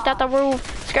faster without the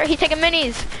roof. Skirt, he's taking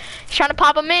minis. He's trying to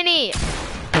pop a mini.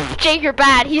 Jake, you're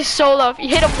bad. He's so low. You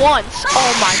hit him once.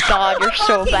 Oh my god, you're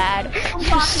so bad.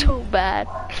 You're so bad.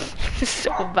 You're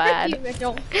so bad. Thank you,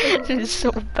 Mitchell. You're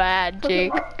so bad,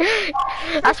 Jake.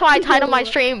 That's why I titled my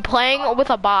stream Playing with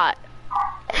a Bot.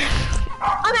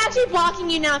 I'm actually blocking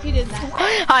you now if you did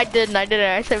that. I didn't.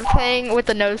 I said playing with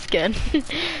the no skin.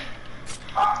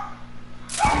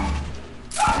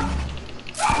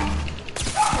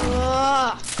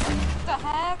 Ugh. What the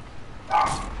heck?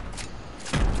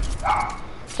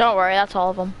 Don't worry, that's all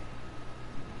of them.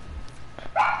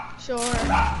 Sure.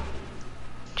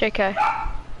 JK.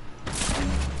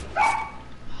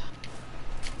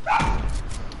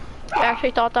 You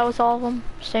actually thought that was all of them?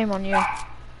 Shame on you.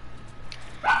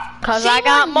 Cause Shame I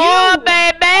got on more, you.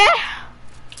 baby!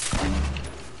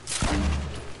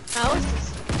 How is this?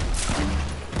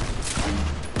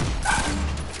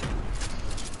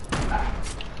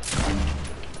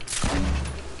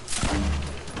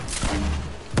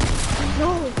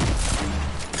 No.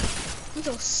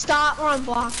 Mitchell, stop or I'm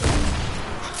blocking.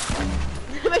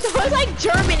 Mitchell, it's like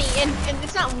Germany and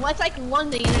it's not, it's like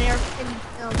London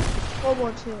in World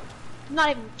War II. I'm not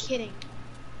even kidding.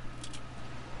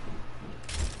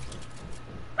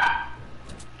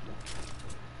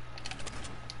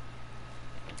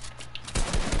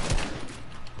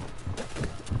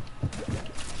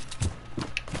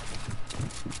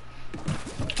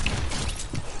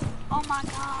 Oh my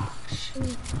gosh.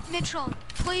 Mitchell,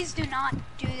 please do not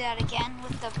do that again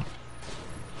with the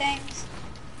things.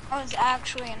 That was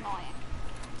actually annoying.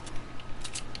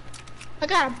 I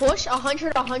got a bush,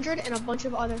 100, and a bunch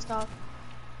of other stuff.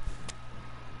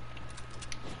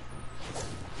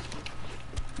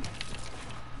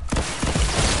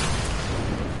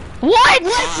 What?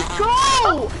 Let's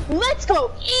go! Let's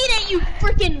go! Eat it, you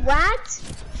freaking rat!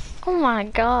 Oh my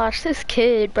gosh, this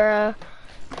kid, bruh.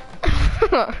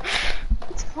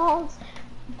 It's called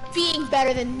being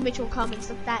better than Mitchell Cummins,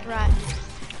 the fat rat.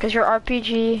 Cause your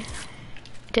RPG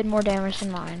did more damage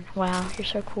than mine. Wow, you're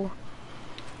so cool.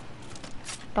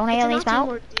 Don't hate on these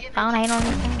smoke. Don't hate on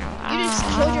these things. You just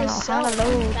killed yourself,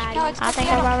 fatty. No, it's I think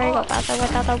I'd rather go faster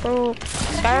without the roof.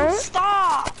 Skirt?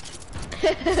 Stop!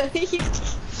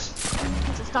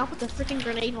 So stop with the freaking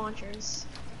grenade launchers.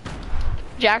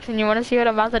 Jackson, you wanna see what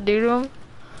I'm about to do to him?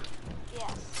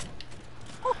 Yes.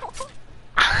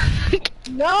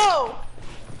 No!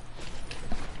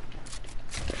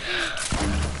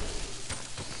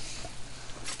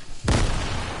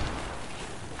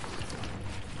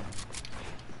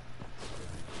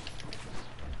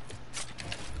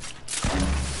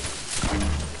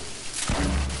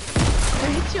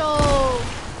 Rachel!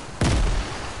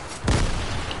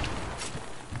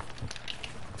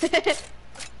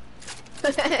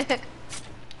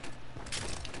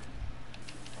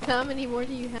 How many more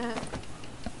do you have?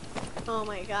 Oh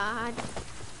my god.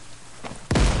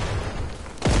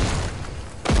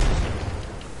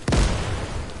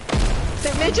 So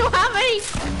Mitchell, how many?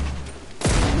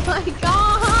 Oh my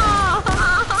god!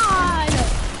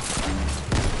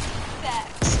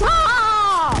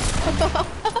 Stop!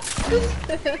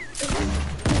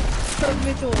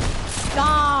 Mitchell,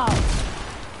 stop!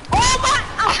 Oh my!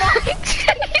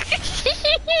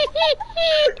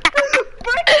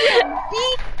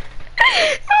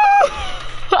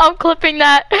 I'm clipping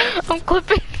that. I'm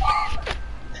clipping.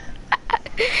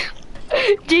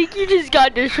 Jake, you just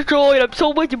got destroyed. I'm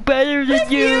so much better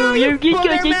than you. You just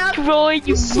got destroyed,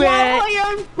 you rat. Swallow your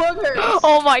own boogers.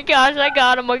 Oh my gosh, I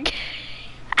got him again.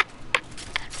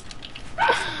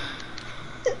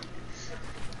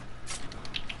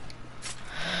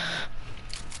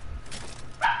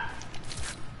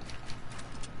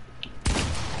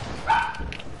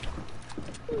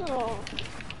 Oh.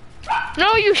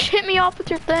 No, you hit me off with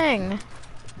your thing.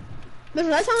 Mitchell,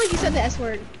 that sounded like you said the S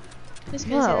word. Just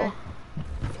gonna say No. that.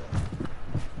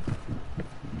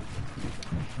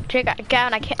 Jake,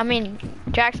 Gavin,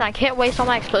 Jackson, I can't waste all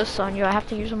my explosives on you. I have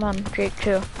to use them on Jake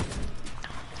too.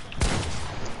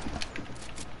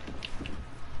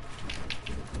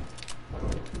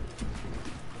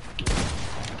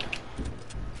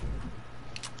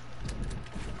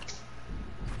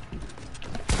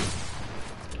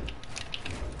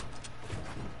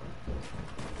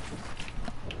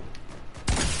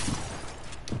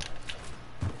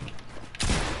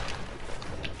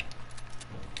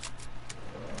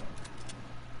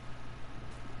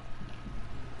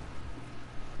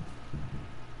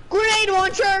 grenade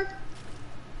launcher.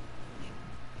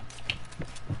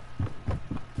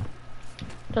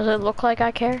 Does it look like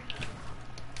I care?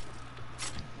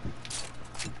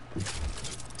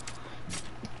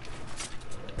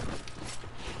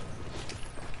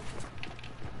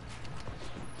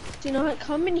 Do not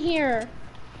come in here.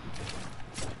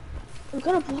 I'm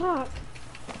gonna block.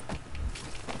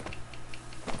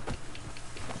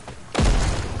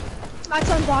 Max,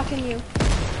 I'm blocking you.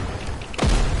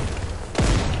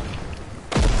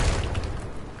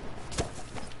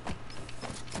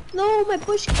 No, my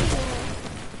bush came out.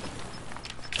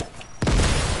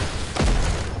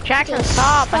 Jackson,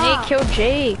 stop. I need to kill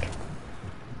Jake.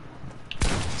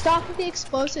 Stop with the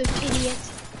explosive, idiot.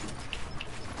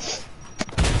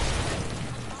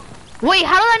 Wait,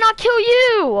 how did I not kill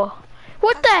you?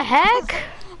 What the heck?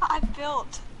 I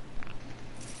built.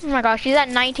 Oh my gosh, he's at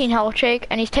 19 health, Jake,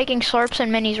 and he's taking slurps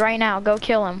and minis right now. Go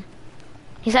kill him.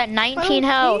 He's at 19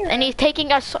 health, and he's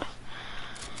taking us.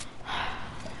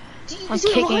 I'm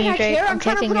kicking you, Jake. I'm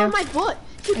trying to kicking put you. on my foot.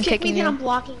 You I'm kick me, kicking then you. I'm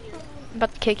blocking you. I'm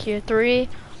about to kick you. 3.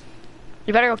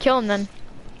 You better go kill him then.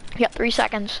 You got 3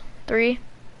 seconds. 3.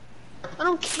 I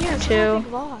don't care. It's 2. not a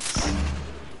big loss.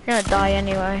 You're gonna die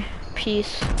anyway.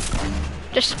 Peace.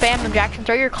 Just spam him, Jackson.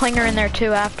 Throw your clinger in there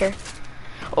too after.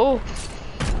 Oh.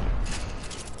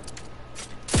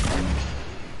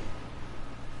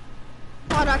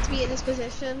 Ought not to be in this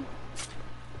position.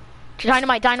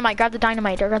 Dynamite, dynamite. Grab the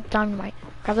dynamite. Grab the dynamite.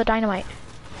 Grab the dynamite.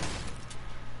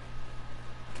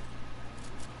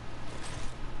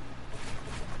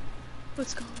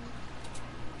 What's going on?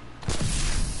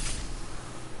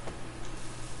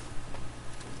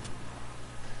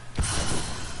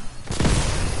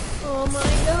 Oh my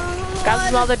god.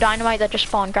 Grab the other dynamite that just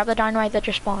spawned. Grab the dynamite that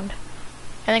just spawned.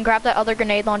 And then grab that other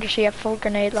grenade launcher so you have full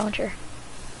grenade launcher.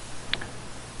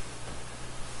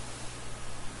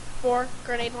 4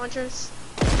 grenade launchers.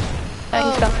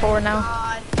 He's got 4 now.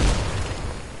 God.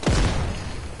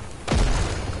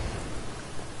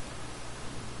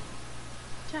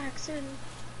 Jackson.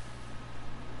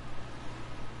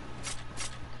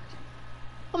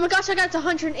 Oh my gosh, I got to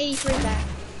 183 back.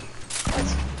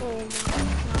 That's, oh my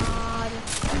god.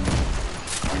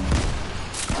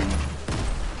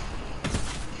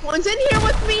 One's in here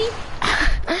with me.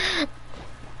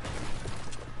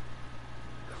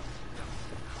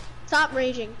 Stop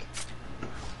raging.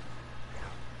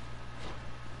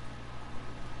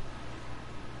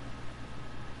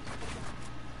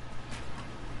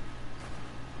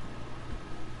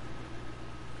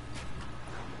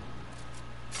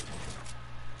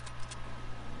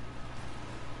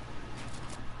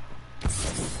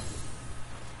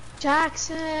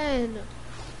 Jackson,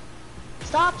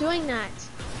 stop doing that.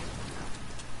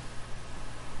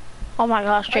 Oh my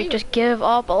gosh, Jake, just give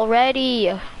up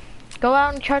already. Go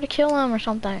out and try to kill him or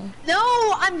something.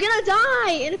 No, I'm gonna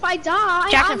die, and if I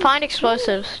die, Jackson, find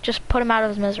explosives. Just put him out of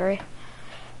his misery.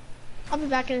 I'll be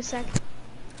back in a sec.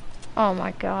 Oh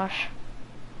my gosh.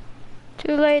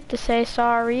 Too late to say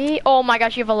sorry. Oh my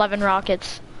gosh, you have 11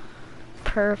 rockets.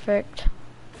 Perfect.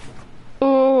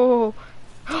 Ooh.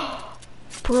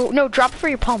 Bro, no, drop it for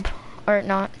your pump. Or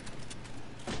not.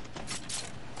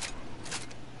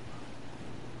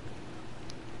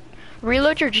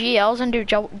 Reload your GLs and do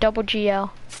double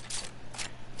GL.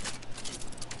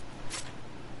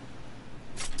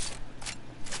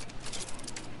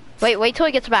 Wait till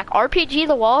he gets back. RPG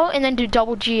the wall and then do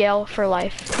double GL for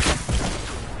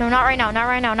life. No, not right now, not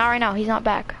right now, not right now. He's not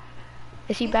back.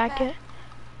 Is he back yet?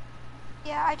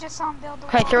 Yeah, I just saw him build the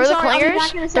Okay, wall. throw the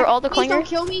clingers. Throw all the Please don't clingers.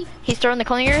 kill me. He's throwing the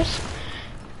clingers.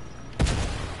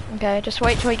 Okay, just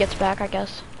wait till he gets back, I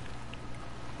guess.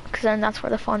 Because then that's where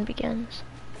the fun begins.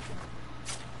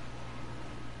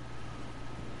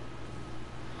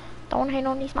 Don't hate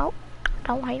on these smoke.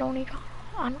 Don't hate on these.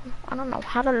 I don't know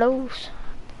how to lose.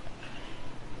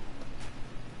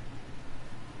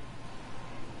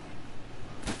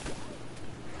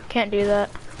 Can't do that.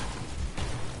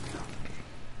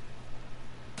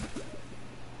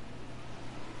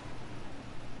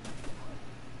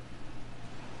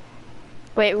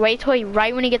 Wait till he,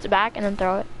 right when he gets back and then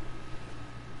throw it.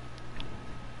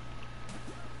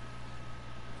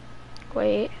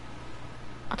 Wait.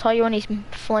 I'll tell you when he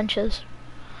flinches.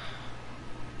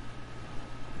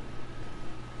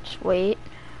 Just wait.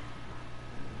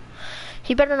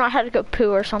 He better not have to go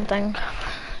poo or something.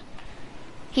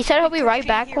 He said he'll be right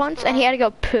back once and he had to go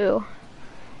poo.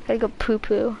 Had to go poo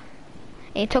poo.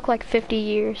 And it took like 50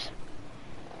 years.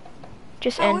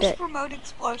 Just end it. Remote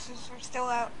explosives are still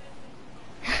out.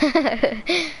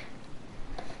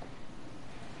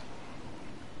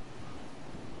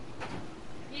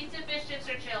 Pizza, fish sticks,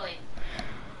 or chili?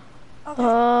 Okay.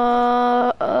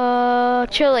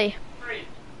 Chili.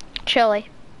 Chili.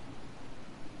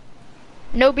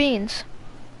 No beans.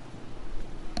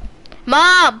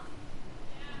 Mom!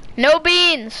 No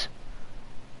beans!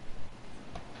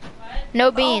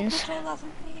 No beans. Mitchell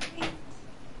doesn't eat beans.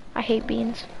 I hate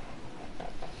beans.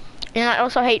 And I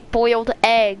also hate boiled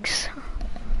eggs.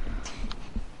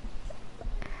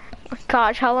 Oh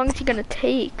gosh, how long is he gonna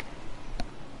take?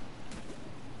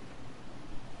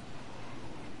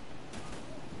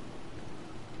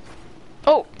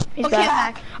 Oh, he's Okay,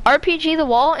 back. back. RPG the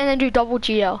wall and then do double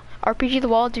GL. RPG the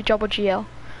wall, do double GL.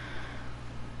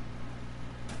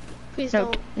 Please No,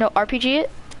 don't. no, RPG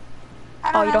it.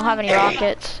 I Oh, you don't know have any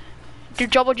rockets. Do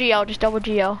double GL, just double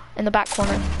GL in the back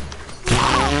corner.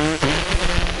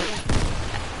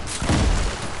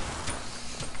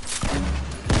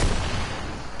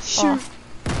 Sure. Oh.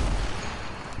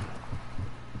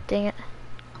 Dang it.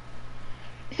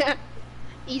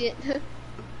 Eat it.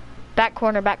 Back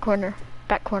corner, back corner,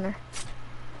 back corner.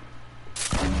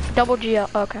 Double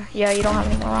GL. Okay. Yeah, you don't have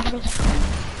any more rockets.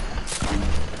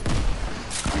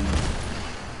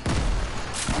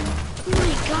 Oh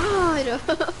my god.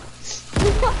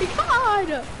 Oh my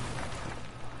god.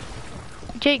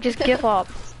 Jake, just give up.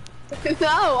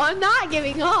 No, I'm not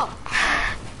giving up.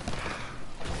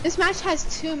 This match has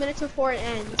 2 minutes before it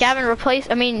ends.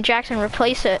 Gavin, Jackson,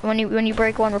 replace it. When you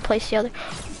break one, replace the other.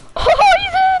 Oh,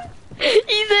 he's in!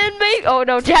 He's in, mate! Oh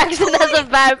no, Jackson has a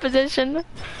bad position.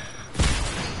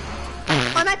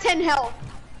 I'm at 10 health.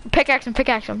 Pickaxe him,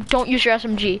 pickaxe him. Don't use your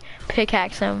SMG.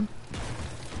 Pickaxe him.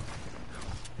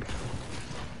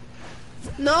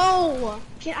 No!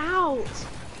 Get out!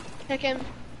 Kick him.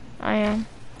 I am.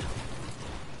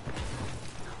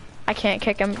 I can't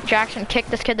kick him. Jackson, kick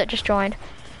this kid that just joined.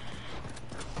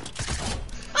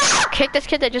 Kick this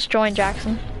kid that just joined,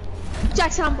 Jackson.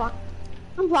 Jackson,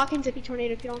 I'm blocking Zippy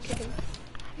Tornado if you don't kick him.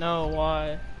 No,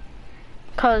 why?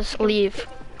 Cause leave.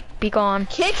 Be gone.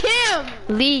 Kick him!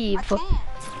 Leave. I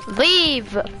can't.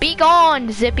 Leave. Be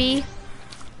gone, Zippy.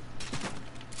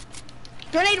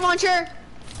 Grenade launcher!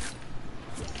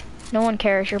 No one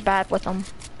cares. You're bad with him.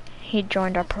 He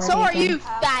joined our party. So are again. you,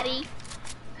 fatty.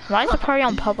 Why is the party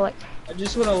on public? I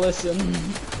just want to listen.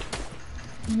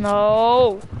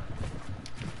 No.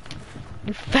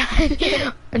 You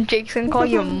fat. And Jake's gonna call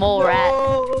you a mole rat.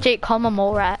 No. Jake, call him a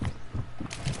mole rat.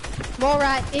 Mole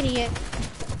rat, idiot.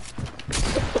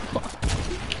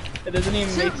 It doesn't even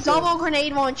make sense. Double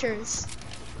grenade launchers.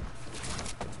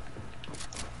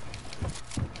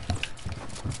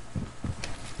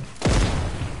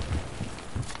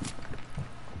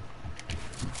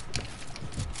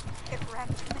 Get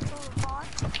wrecked, Mitchell the bot.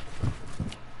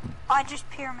 I just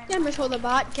pyramid. Yeah, Mitchell the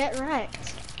bot, get wrecked.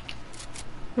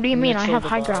 What do you mean? I Mitchell have the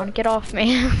high bot. ground. Get off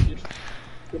me.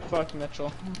 Good fuck,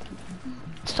 Mitchell.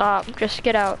 Stop. Just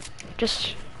get out.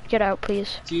 Just get out,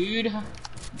 please. Dude,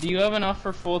 do you have enough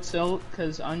for full tilt?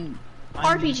 Cause I'm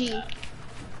RPG.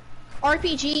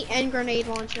 RPG and grenade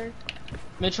launcher.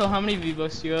 Mitchell, how many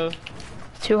V-Bucks do you have?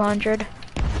 200.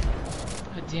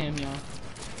 God damn, y'all.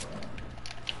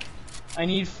 I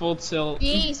need full tilt.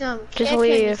 Jeez, Just kick him,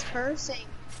 leave. he's cursing.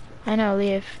 I know.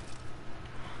 Leave.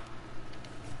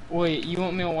 Wait, you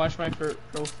want me to watch my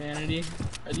profanity?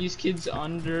 Are these kids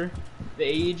under the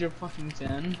age of fucking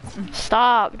 10?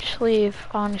 Stop. Just leave.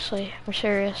 Honestly, we're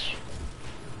serious.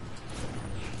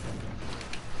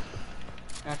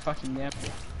 God fucking damn.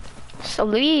 So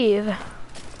leave.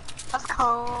 Let's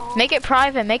go. Make it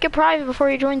private. Make it private before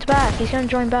he joins back. He's gonna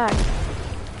join back.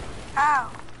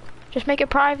 Ow. Just make it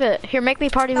private. Here, make me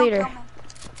party Don't leader. kill me.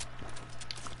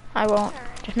 I won't.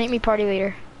 Just make me party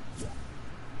leader.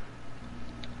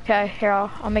 Okay, here,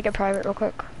 I'll make it private real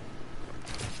quick.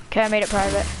 Okay, I made it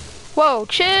private. Whoa,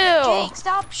 chill! Jake,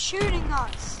 stop shooting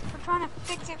us. We're trying to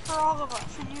fix it for all of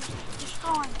us, and you're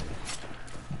destroying it.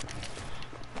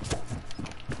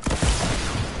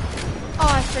 Oh,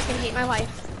 I freaking hate my life.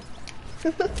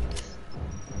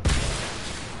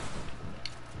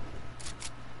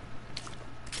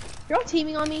 You're all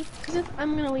teaming on me? Because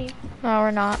I'm gonna leave. No,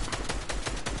 we're not.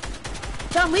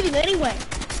 But I'm leaving anyway.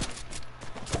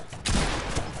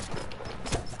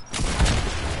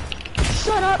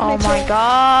 Shut up, Oh Mitchell. my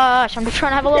gosh, I'm just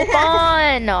trying to have a little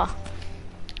fun.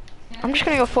 I'm just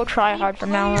gonna go full try hard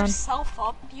from now Blow on. yourself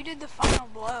up. You did the final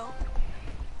blow.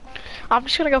 I'm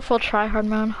just gonna go full try hard,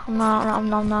 man. I'm not.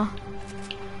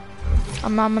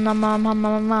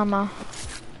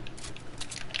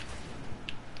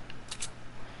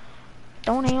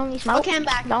 Don't hang on these smoke. Okay, I'm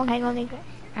back. Don't hang on these.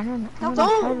 I don't know. I don't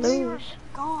Don't. know if I lose.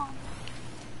 Gone.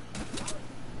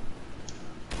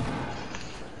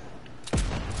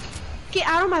 Get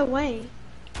out of my way.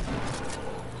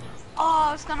 Oh,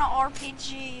 I was gonna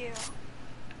RPG you.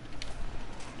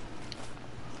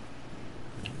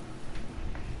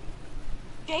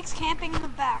 Jake's camping in the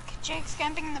back. Jake's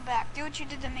camping in the back. Do what you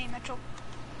did to me, Mitchell.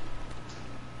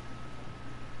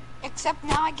 Except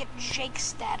now I get Jake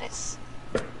status.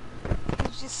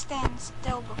 He's just standing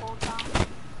still the whole time.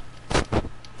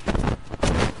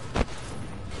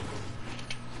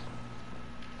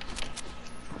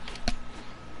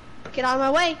 Get out of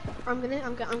my way, or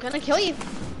I'm gonna kill you.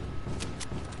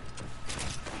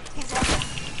 He's out there.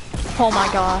 Oh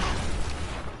my god.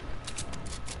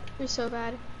 You're so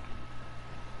bad. I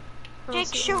don't Jake,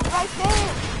 see shoot that. right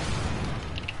there.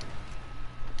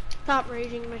 Stop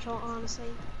raging, Mitchell,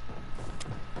 honestly.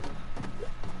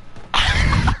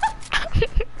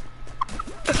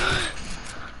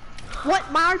 What?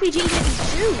 My RPG didn't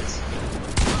shoot.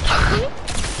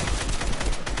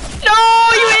 No,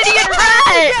 you idiot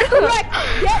rat!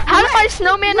 How did my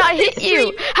snowman not hit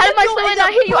you? How did my snowman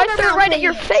not hit you? I threw it right at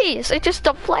your face. It just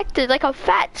deflected like a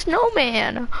fat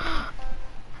snowman.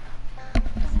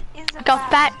 Like a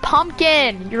fat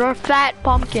pumpkin. You're a fat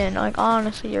pumpkin. Like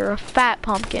honestly, you're a fat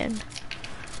pumpkin.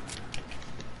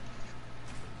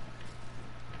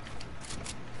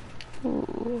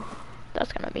 Ooh,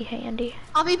 that's gonna be handy.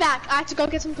 I'll be back. I have to go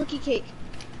get some cookie cake.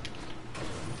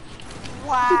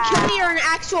 Wow. You kill me or an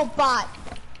actual bot.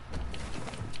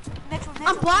 Mitchell,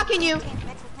 I'm blocking you.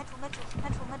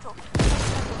 Mitchell.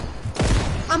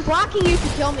 I'm blocking you to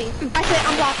kill me. I said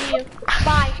I'm blocking you.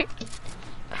 Bye.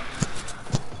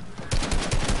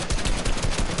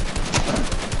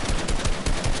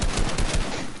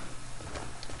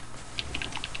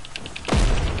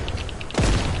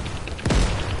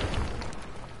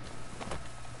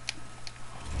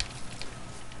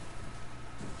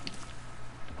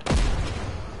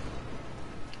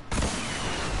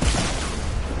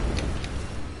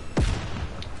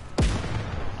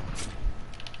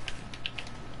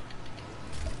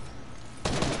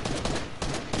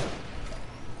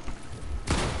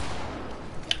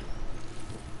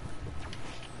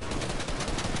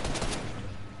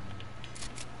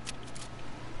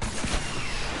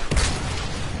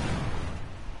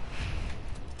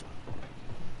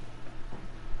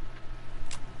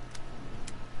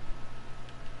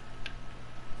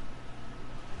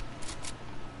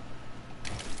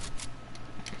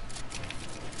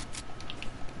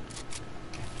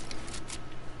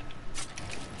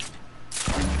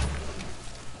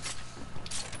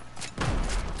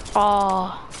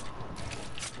 Oh.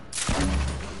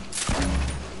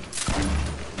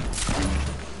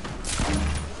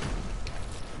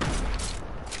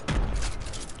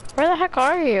 Where the heck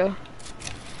are you?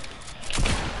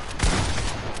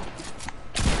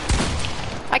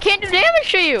 I can't do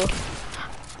damage to you.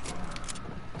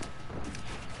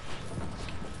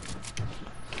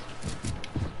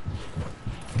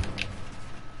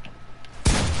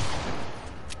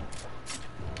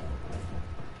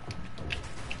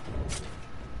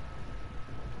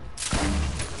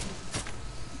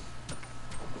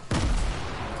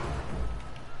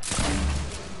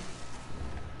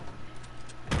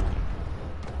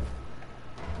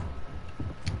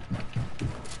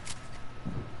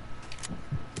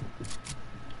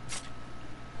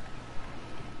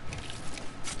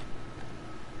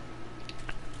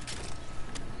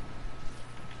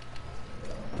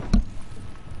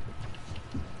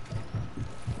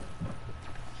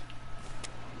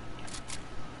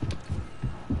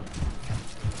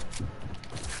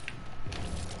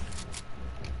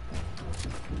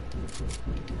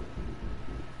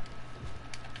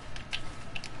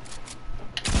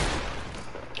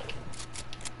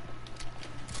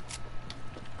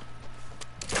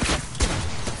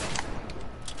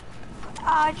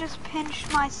 I just pinched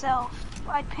myself.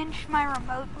 I pinched my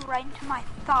remote right into my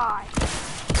thigh.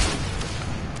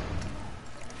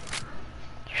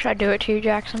 Should I do it to you,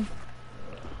 Jackson?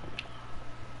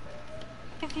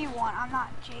 If you want, I'm not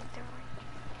Jake the Rich.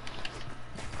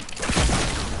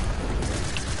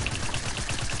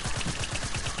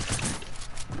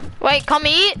 Wait, come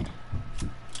eat?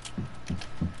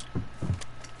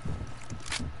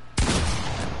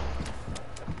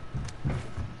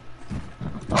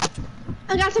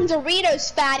 I got some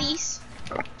Doritos, fatties.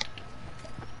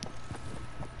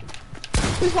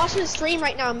 Who's watching the stream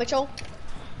right now, Mitchell?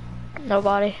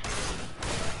 Nobody.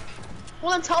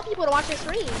 Well, then tell people to watch the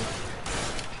stream.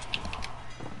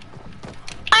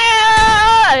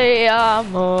 I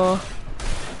am. Oh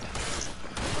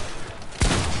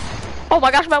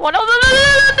my gosh, my one. No, no, no, no,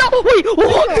 no, no. Wait,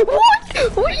 what?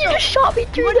 What? You just shot me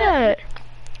through that.